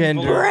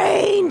 agender.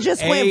 Brain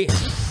just went.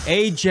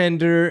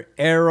 Agender,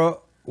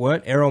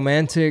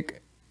 aromantic,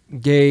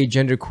 gay,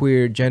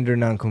 genderqueer, gender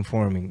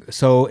nonconforming.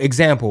 So,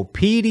 example,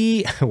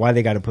 PD. Why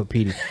they got to put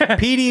PD?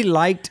 PD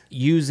liked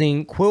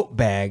using quilt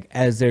bag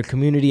as their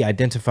community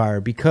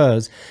identifier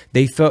because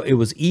they felt it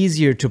was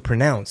easier to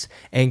pronounce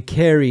and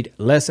carried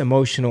less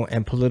emotional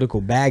and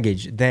political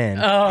baggage than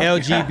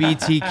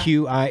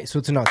LGBTQI. So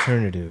it's an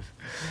alternative.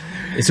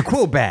 It's a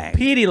quilt bag.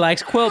 PD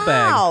likes quilt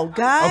bag. Wow,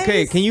 guys.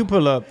 Okay, can you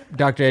pull up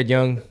Dr. Ed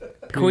Young?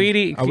 Are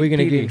we going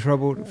to get in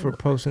trouble for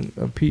posting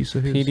a piece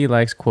of his? PD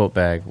likes quilt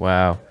bag.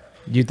 Wow.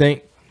 Do you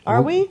think?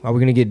 Are we? Are we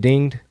going to get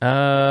dinged?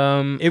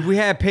 If we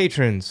had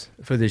patrons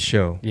for this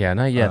show. Yeah,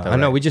 not yet. Though, I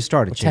know, we just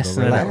started. We're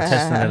testing it out.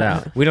 Testing it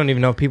out. We don't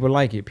even know if people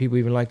like it. People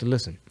even like to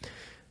listen.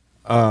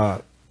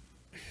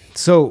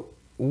 So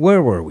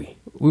where were we?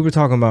 We were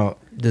talking about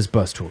this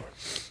bus tour.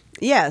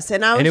 Yes,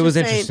 and it was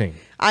interesting.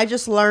 I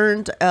just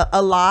learned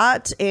a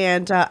lot,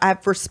 and I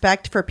have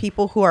respect for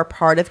people who are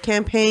part of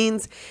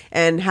campaigns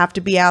and have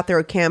to be out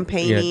there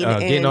campaigning,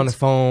 and getting on the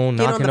phone,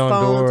 knocking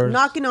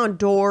on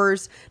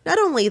doors. Not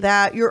only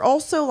that, you're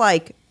also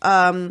like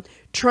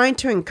trying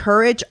to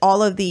encourage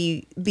all of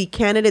the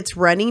candidates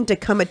running to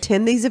come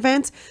attend these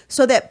events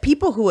so that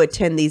people who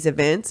attend these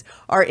events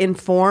are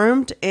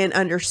informed and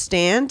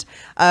understand.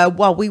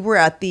 While we were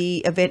at the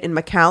event in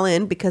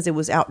McAllen, because it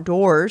was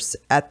outdoors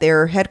at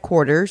their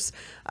headquarters,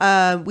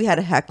 we had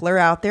a heckler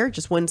out there,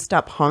 just wouldn't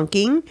stop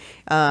honking.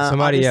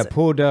 Somebody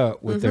pulled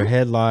up with their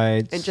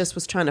headlights. And just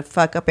was trying to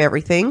fuck up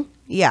everything.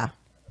 Yeah.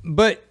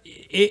 But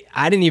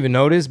I didn't even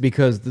notice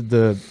because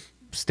the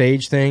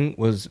stage thing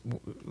was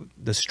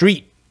the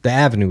street. The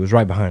avenue was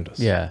right behind us.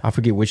 Yeah. I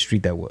forget which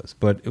street that was,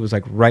 but it was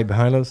like right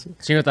behind us.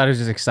 Chingo thought he was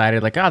just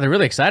excited. Like, oh, they're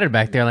really excited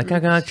back there. Like,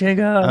 I got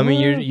Chingo. I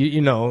mean, you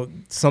know,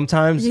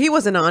 sometimes. He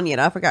wasn't on yet.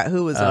 I forgot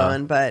who was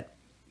on, but.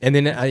 And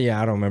then, I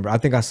don't remember. I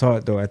think I saw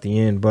it, though, at the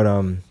end, but.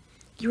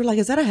 You were like,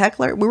 is that a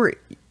heckler? We were.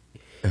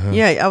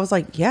 Yeah, I was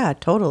like, yeah,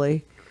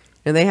 totally.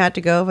 And they had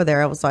to go over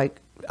there. I was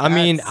like. I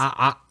mean,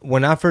 I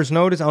when I first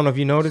noticed, I don't know if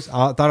you noticed,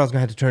 I thought I was going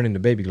to have to turn into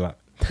Baby Glock.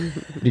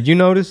 Did you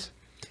notice?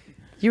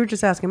 You were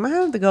just asking, am I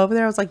having to go over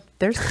there? I was like,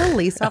 there's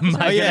police officers.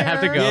 Have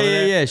to go over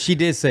there? Yeah. She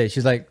did say,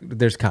 she's like,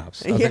 there's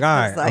cops. I was like, all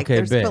right,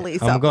 okay, bet. I'm going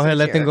to go ahead and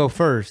let them go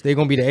first. They're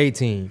going to be the A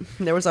team.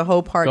 There was a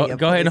whole party.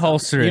 Go ahead and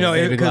holster it, you know,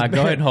 Baby Glock.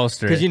 Go ahead and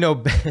holster it. Because, you know.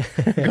 Go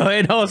ahead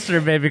and holster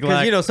it, Baby Glock.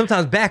 Because, you know,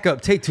 sometimes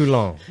backup take too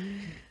long.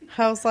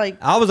 I was like,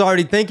 I was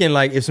already thinking,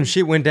 like, if some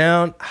shit went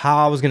down,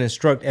 how I was going to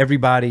instruct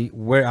everybody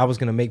where I was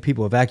going to make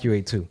people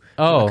evacuate to.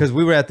 Oh. Because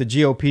we were at the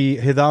GOP,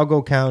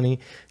 Hidalgo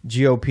County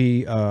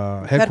GOP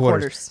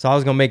headquarters. So I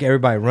was going to make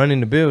everybody run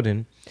in the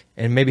building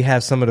and maybe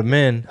have some of the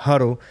men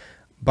huddle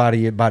by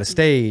the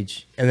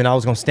stage. And then I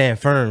was going to stand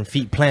firm,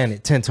 feet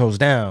planted, 10 toes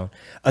down,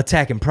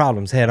 attacking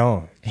problems head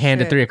on.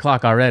 Hand at 3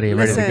 o'clock already,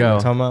 ready to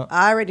go.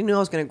 I already knew I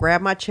was going to grab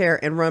my chair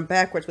and run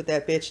backwards with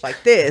that bitch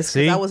like this.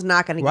 See? I was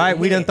not going to get Right,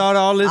 we done thought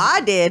all this.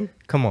 I did.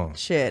 Come on.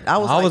 Shit. I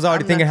was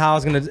already thinking how I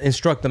was going to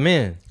instruct the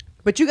men.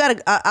 But you got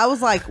to, I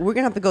was like, we're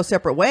going to have to go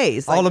separate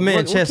ways. Like, all the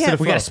men, chest to the front.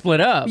 We got to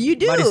split up. You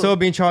do. Marisol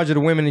be in charge of the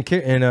women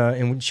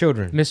and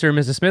children. Mr. and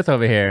Mrs. Smith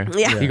over here.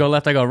 Yeah. You go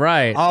left, I go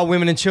right. All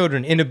women and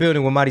children in the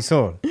building with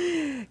Marisol.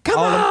 Come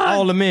on.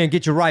 All the men,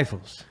 get your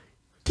rifles.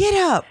 Get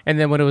up. And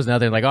then when it was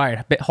another, like, all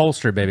right,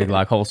 holster, Baby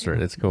Glock, holster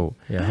it. It's cool.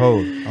 Yeah,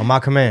 hold. On my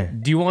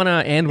command. Do you want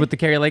to end with the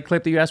Carrie Lake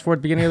clip that you asked for at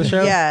the beginning of the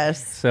show?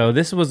 Yes. So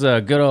this was a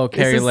good old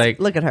Carrie Lake.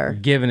 Look at her.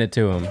 Giving it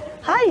to him.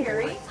 Hi.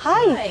 Carrie.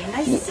 Hi.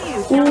 Nice to see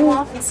you. Count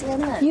off and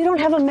CNN. You don't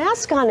have a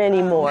mask on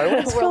anymore.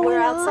 What's going We're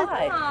on?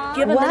 outside.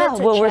 Do you have a minute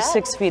to well, chat? we're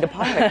 6 feet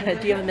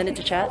apart. Do you have a minute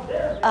to chat?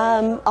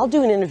 I'll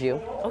do an interview.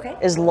 Okay.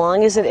 As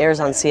long as it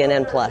airs on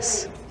CNN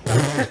Plus.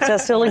 Does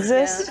that still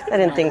exist? I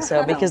didn't think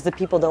so, because the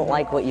people don't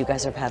like what you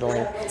guys are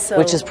peddling,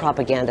 which is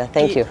propaganda.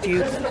 Thank you.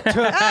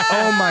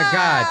 Oh my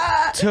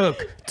God.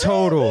 Took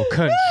total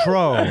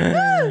control.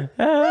 That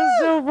was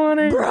so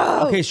funny.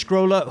 Bro. Okay,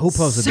 scroll up. Who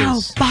posted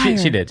this?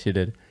 She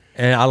did.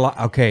 And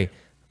okay.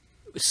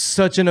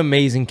 Such an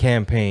amazing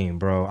campaign,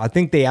 bro. I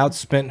think they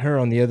outspent her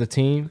on the other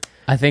team.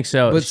 I think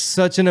so. But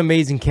such an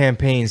amazing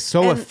campaign.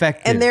 So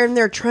effective. And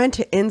they're trying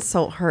to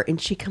insult her, and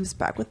she comes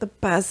back with the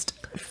best.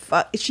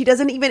 She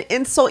doesn't even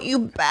insult you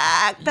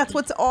back. That's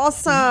what's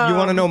awesome. You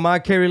want to know my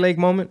Carrie Lake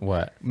moment?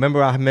 What?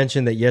 Remember I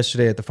mentioned that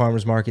yesterday at the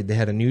farmer's market they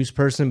had a news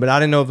person, but I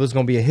didn't know if it was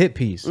going to be a hit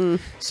piece.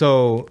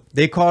 So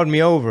they called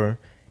me over,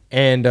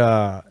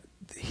 And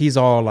he's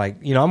all like,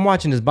 you know, I'm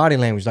watching his body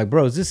language. Like,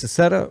 bro, is this a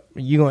setup?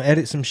 You gonna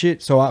edit some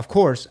shit? So of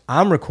course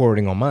I'm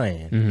recording on my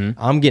end.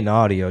 I'm getting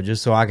audio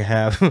just so I can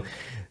have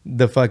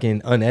the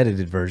fucking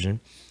unedited version.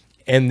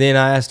 And then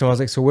I asked him, I was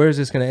like, so where is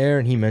this gonna air?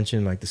 And he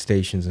mentioned like the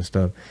stations and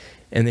stuff.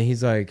 And then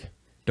he's like,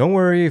 don't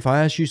worry, if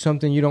I ask you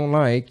something you don't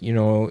like, you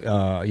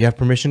know, you have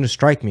permission to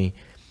strike me.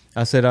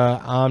 I said,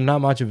 I'm not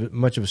much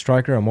of a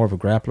striker. I'm more of a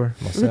grappler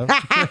myself.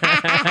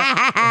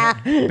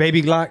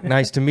 Baby Glock,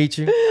 nice to meet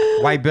you.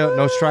 White belt,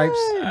 no stripes.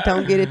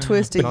 Don't get it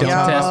twisted, Don't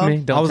y'all. test me.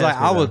 Don't I was test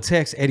like, me, I will though.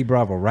 text Eddie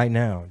Bravo right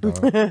now, dog.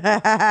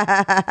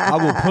 I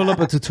will pull up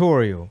a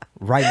tutorial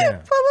right now.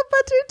 Pull up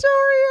a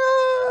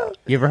tutorial.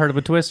 You ever heard of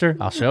a twister?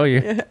 I'll show you.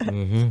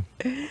 No,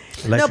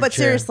 Electric but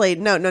chair. seriously,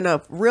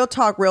 no. Real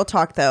talk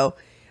though.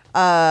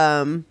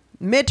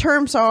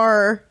 Midterms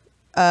are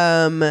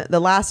the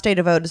last day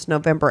to vote is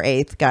November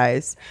 8th,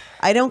 guys.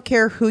 I don't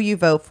care who you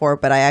vote for,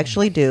 but I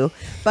actually do.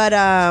 But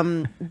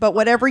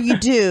whatever you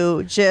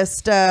do,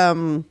 just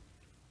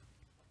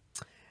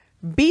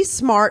be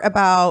smart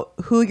about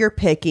who you're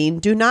picking.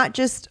 Do not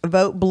just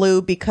vote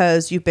blue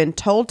because you've been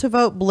told to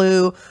vote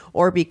blue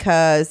or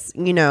because,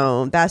 you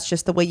know, that's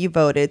just the way you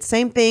voted.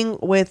 Same thing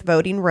with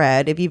voting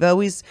red. If you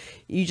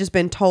just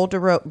been told to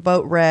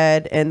vote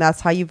red and that's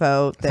how you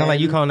vote. Sound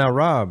like you calling out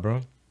Rob,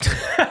 bro.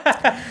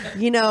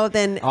 You know,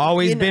 then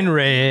Always been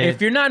red.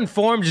 If you're not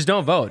informed, just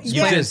don't vote. It's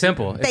Yeah. plain and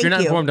simple. If Thank you're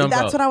not you. informed, don't vote.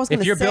 That's what I was If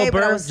gonna you're say, Bill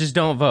but I Burr, was- just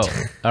don't vote.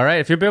 All right?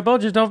 If you're Bill Burr,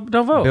 just don't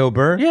vote. Bill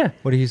Burr? Yeah.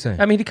 What did he say?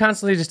 I mean, he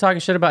constantly just talking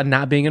shit about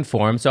not being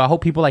informed. So I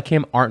hope people like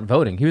him aren't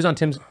voting. He was on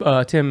Tim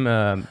Dillon's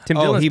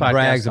he podcast.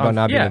 brags about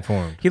not being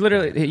informed. He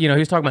literally, you know, he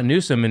was talking about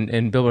Newsom,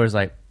 and Bill Burr was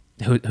like,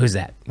 "Who's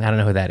that? I don't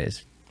know who that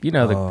is." You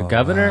know, the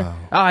governor. wow.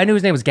 Oh, I knew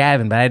his name was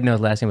Gavin, but I didn't know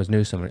his last name was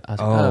Newsom. I was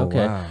like, oh,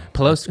 okay. wow.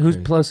 Pelosi, who's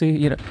Pelosi?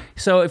 You know.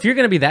 So if you're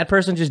gonna be that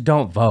person, just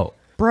don't vote.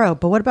 Bro,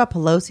 but what about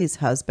Pelosi's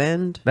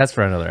husband? That's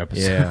for another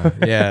episode.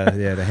 yeah,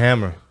 the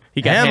hammer.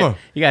 He got hammer.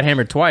 He got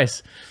hammered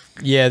twice.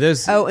 Yeah,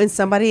 there's. Oh, and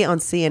somebody on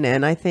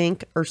CNN, I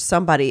think, or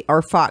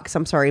Fox,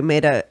 I'm sorry,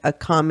 made a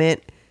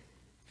comment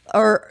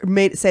or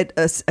said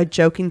a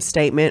joking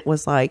statement,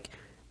 was like,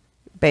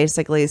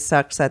 basically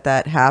sucks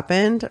that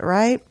happened,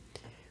 right?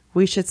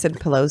 We should send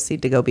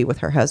Pelosi to go be with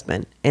her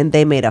husband. And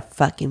they made a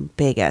fucking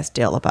big ass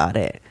deal about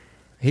it.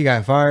 He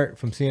got fired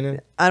from CNN.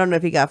 I don't know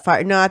if he got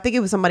fired. No, I think it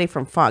was somebody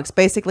from Fox.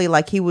 Basically,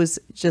 like, he was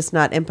just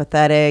not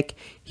empathetic.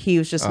 He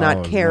was just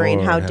not caring.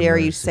 Lord, How have dare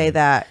you mercy. say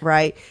that,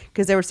 right?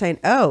 Because they were saying,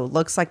 oh,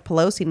 looks like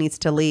Pelosi needs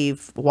to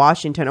leave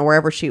Washington or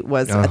wherever she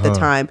was at the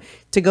time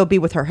to go be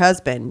with her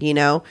husband, you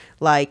know?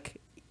 Like,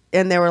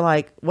 and they were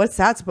like, what's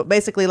that?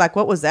 Basically, like,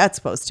 what was that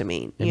supposed to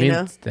mean? I You mean,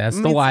 know? that's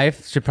I the mean,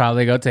 wife. Should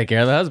probably go take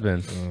care of the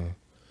husband.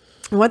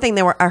 One thing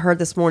I heard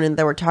this morning,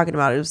 they were talking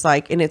about, it was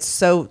like, and it's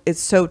so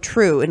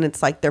true, and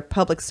it's like, they're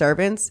public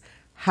servants.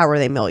 How are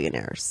they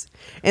millionaires?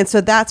 And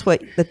so that's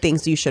what the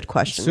things you should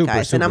question,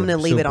 guys. And I'm going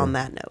to leave it on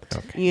that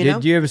note. You know?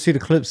 Did you ever see the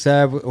clip,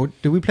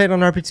 did we play it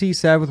on RPT,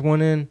 Sav with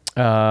one in?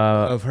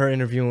 Of her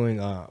interviewing.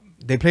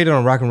 They played it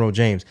on Rock and Roll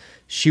James.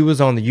 She was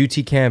on the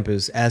UT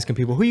campus asking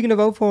people, who are you going to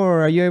vote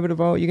for? Are you able to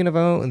vote? You going to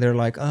vote? And they're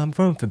like, I'm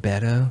from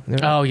Bebeto.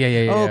 Oh,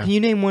 yeah. Oh, can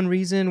you name one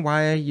reason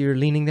why you're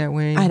leaning that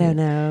way? I don't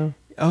know.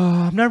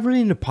 Oh, I'm not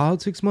really into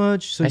politics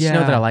much. So I just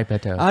know that I like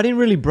Beto. I didn't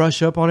really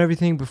brush up on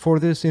everything before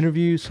this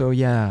interview. So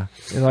yeah.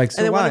 And like, so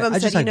And then one why? of them I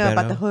said, just you like know,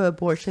 about Beto. the whole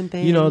abortion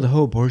thing. You know, the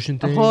whole abortion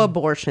The thing. whole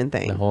abortion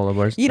thing. The whole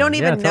abortion You don't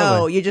thing. even Yeah, know.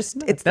 totally. You just,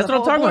 it's That's the what I'm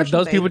whole talking about. abortion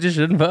Those thing. people just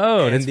shouldn't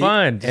vote. It's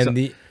fine. And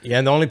the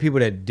only people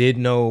that did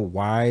know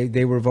why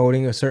they were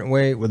voting a certain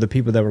way were the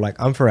people that were like,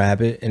 I'm for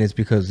Abbott, and it's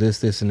because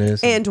this, and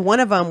this. And one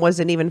of them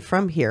wasn't even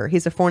from here.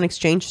 He's a foreign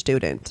exchange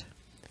student.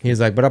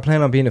 He's like, but I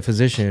plan on being a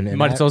physician. And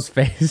Marisol's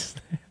face.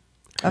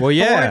 A Well,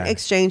 yeah. foreign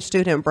exchange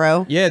student,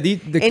 bro. Yeah, the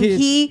And kids.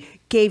 he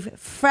gave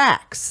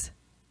facts.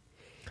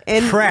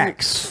 And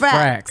Facts.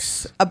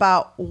 facts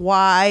about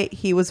why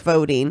he was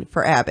voting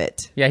for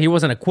Abbott. Yeah, he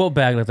wasn't a quilt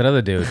bag like that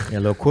other dude. Yeah,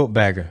 a little quilt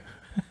bagger.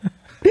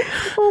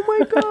 Oh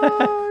my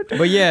God.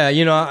 But yeah,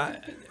 you know,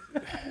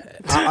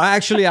 I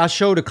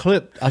showed a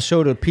clip. I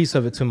showed a piece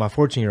of it to my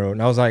 14-year-old,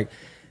 and I was like,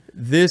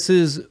 "This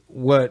is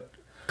what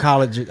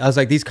college." I was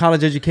like, "These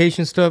college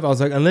education stuff." I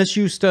was like, "Unless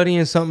you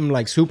studying something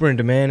like super in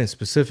demand and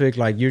specific,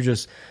 like you're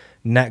just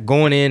not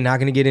going in, not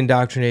going to get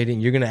indoctrinated,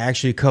 and you're going to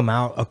actually come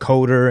out a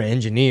coder,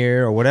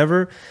 engineer, or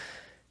whatever."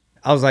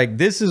 I was like,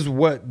 "This is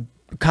what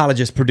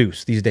colleges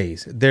produce these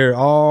days. They're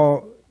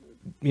all."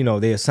 You know,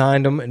 they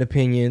assigned them an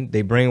opinion,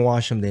 they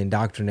brainwash them, they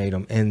indoctrinate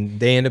them, and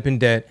they end up in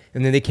debt,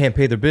 and then they can't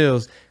pay their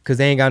bills because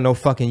they ain't got no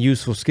fucking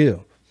useful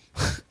skill.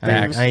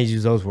 I ain't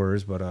use those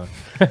words, but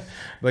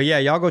but yeah,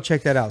 y'all go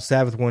check that out.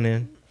 Sabbath one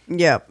in.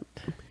 Yep.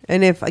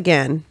 And if,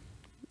 again,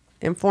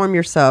 inform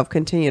yourself,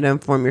 continue to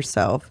inform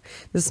yourself.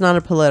 This is not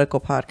a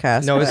political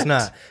podcast. No, it's but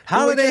not.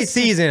 Holiday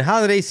season.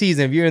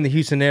 If you're in the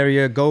Houston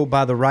area, go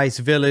by the Rice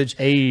Village.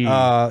 Hey.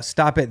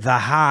 Stop at the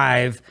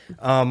Hive.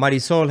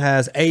 Marisol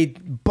has a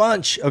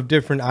bunch of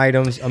different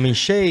items. I mean,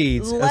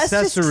 shades, Let's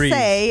accessories, just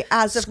say,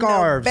 as of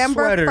scarves,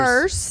 November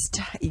sweaters.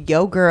 1st,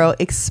 Yo Girl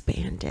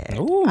expanded.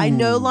 Ooh. I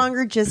no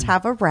longer just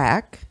have a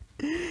rack.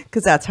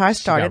 because that's how I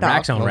started off.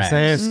 Racks on You know what I'm racks.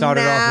 saying?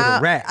 Started off with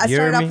a rack. I You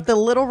started heard off me? with the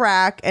little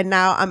rack, and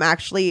now I'm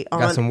actually on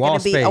Got some wall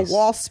gonna be a space.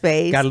 wall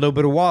space Got a little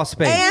bit of wall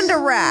space. and a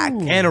rack.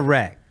 And a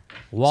rack.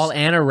 Wall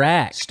and a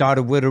rack.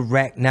 Started with a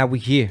rack, now we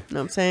here. You know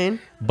what I'm saying?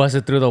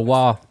 Busted through the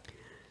wall.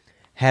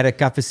 Had a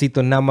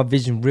cafecito, now my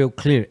vision real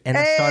clear. And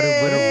I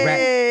started with a rack.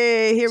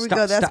 Hey, here we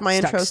go. That's my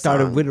intro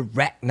Started song. with a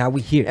rack, now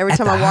we here. Every at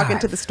time the I walk Hive.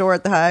 into the store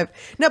at the Hive.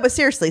 No, but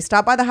seriously,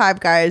 stop by the Hive,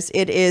 guys.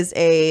 It is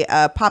a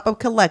pop-up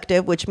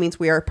collective, which means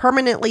we are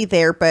permanently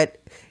there, but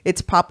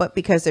it's pop-up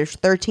because there's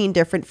 13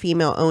 different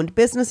female-owned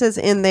businesses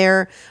in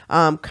there.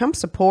 Come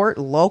support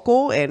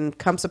local and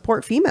come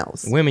support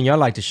females. Women, y'all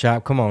like to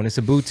shop. Come on. It's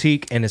a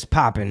boutique and it's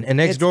popping. And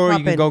next It's door, you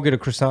popping. can go get a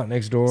croissant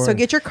next door. So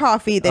get your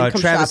coffee, then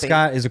come Travis shopping.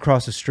 Scott is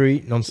across the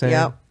street. You know what I'm saying?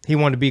 Yep. He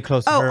wanted to be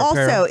close to Oh, her.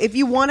 also, apparel. if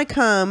you want to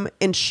come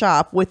and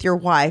shop with your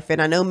wife, and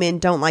I know men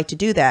don't like to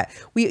do that,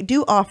 we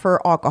do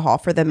offer alcohol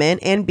for the men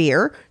and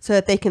beer so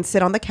that they can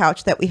sit on the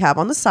couch that we have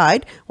on the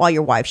side while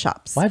your wife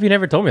shops. Why have you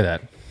never told me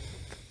that?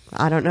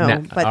 I don't know,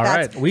 Nah, but all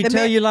that's right. We the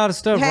tell men- you a lot of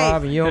stuff, Hey,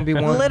 Rob, and you don't be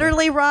one.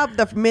 Literally, Rob,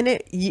 the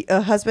minute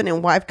a husband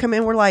and wife come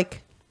in, we're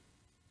like,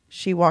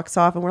 she walks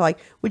off and we're like,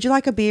 would you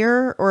like a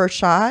beer or a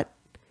shot?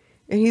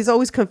 And he's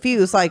always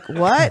confused, like,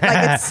 what?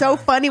 Like, it's so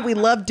funny. We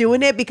love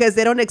doing it because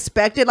they don't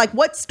expect it. Like,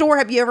 what store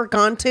have you ever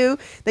gone to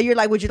that you're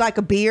like, would you like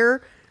a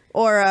beer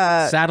or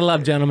a... Saddle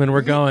up, gentlemen.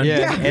 We're going.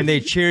 Yeah, and they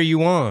cheer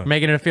you on.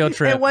 Making it a field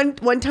trip. And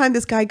one time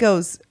this guy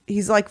goes,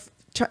 he's like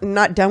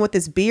not done with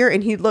his beer,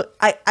 and he look.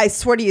 I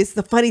swear to you, it's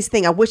the funniest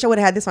thing. I wish I would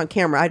have had this on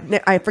camera.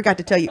 I forgot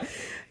to tell you.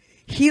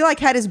 He like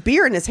had his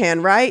beer in his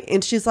hand, right?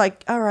 And she's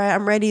like, "All right,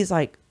 I'm ready." He's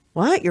like,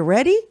 "What? You're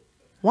ready?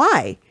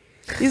 Why?"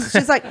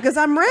 She's like, "Because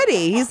I'm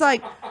ready." He's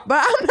like, "But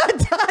I'm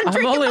not done I'm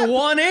drinking only my-"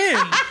 one in.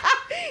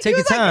 Take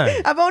your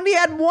time. I've only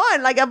had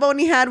one. Like I've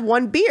only had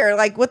one beer.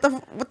 Like what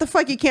the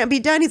fuck? You can't be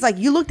done. He's like,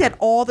 you looked at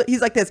all the.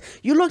 He's like this.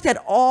 You looked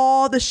at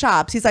all the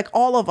shops. He's like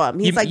all of them.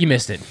 He's You, like, you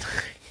missed it.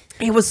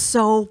 it was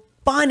so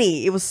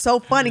funny. It was so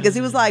funny because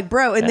he was like,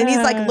 bro. And then he's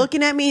like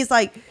looking at me. He's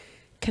like,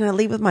 can I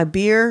leave with my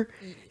beer?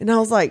 And I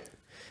was like,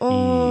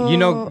 oh, You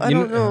know, I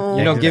don't know.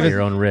 You know, Give giving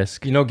your own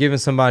risk. You know, giving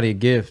somebody a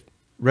gift.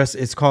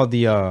 It's called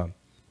the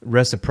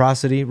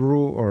reciprocity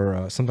rule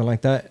or something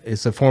like that.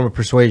 It's a form of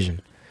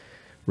persuasion.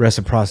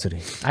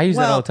 Reciprocity. I use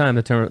that Well- all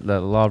the time.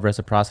 The law of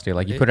reciprocity.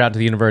 Like you put it out to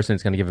the universe and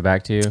it's going to give it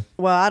back to you.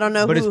 Well, I don't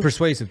know But who it's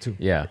persuasive too.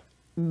 Yeah.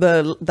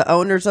 the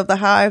owners of the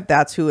Hive.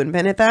 That's who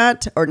invented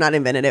that, or not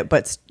invented it,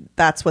 but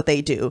that's what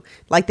they do.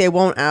 Like they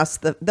won't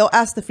ask they'll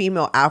ask the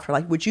female after,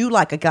 like, would you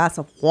like a glass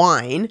of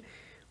wine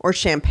or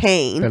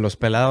champagne? De los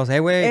pelados. Hey,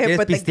 güey, And- ¿quieres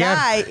but the pistear?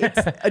 guy,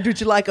 it's, would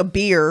you like a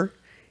beer?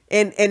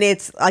 And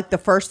it's like the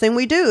first thing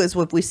we do is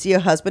if we see a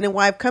husband and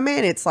wife come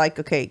in, it's like,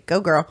 okay, go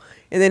girl.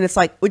 And then it's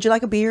like, would you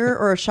like a beer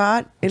or a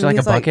shot? And you like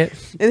he's a bucket?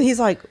 And he's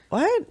like,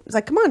 what? It's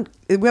like, come on.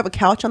 We have a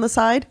couch on the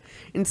side.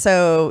 And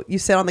so you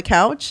sit on the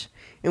couch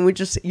and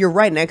you're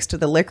right next to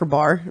the liquor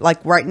bar, like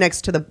right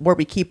next to where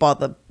we keep all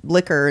the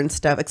liquor and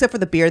stuff, except for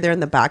the beer there in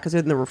the back because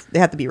they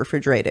have to be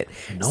refrigerated.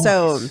 Nice.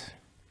 So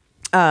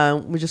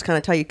we just kind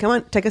of tell you, come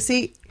on, take a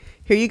seat.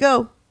 Here you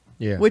go.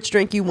 Yeah. Which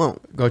drink you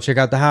want? Go check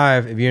out the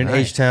Hive. If you're in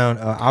Nice. H-Town,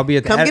 I'll be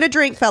at the Come get a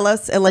drink,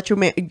 fellas, and let your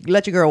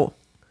girl.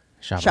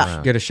 Shop Shop.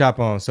 around. get a shop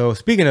on. So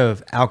speaking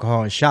of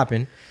alcohol and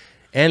shopping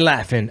and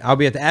laughing, I'll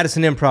be at the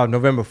Addison Improv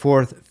November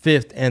 4th,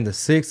 5th, and the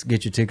 6th.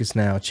 Get your tickets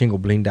now,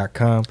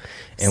 chingobling.com,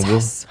 and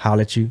we'll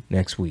holler at you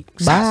next week.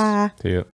 Bye. See you.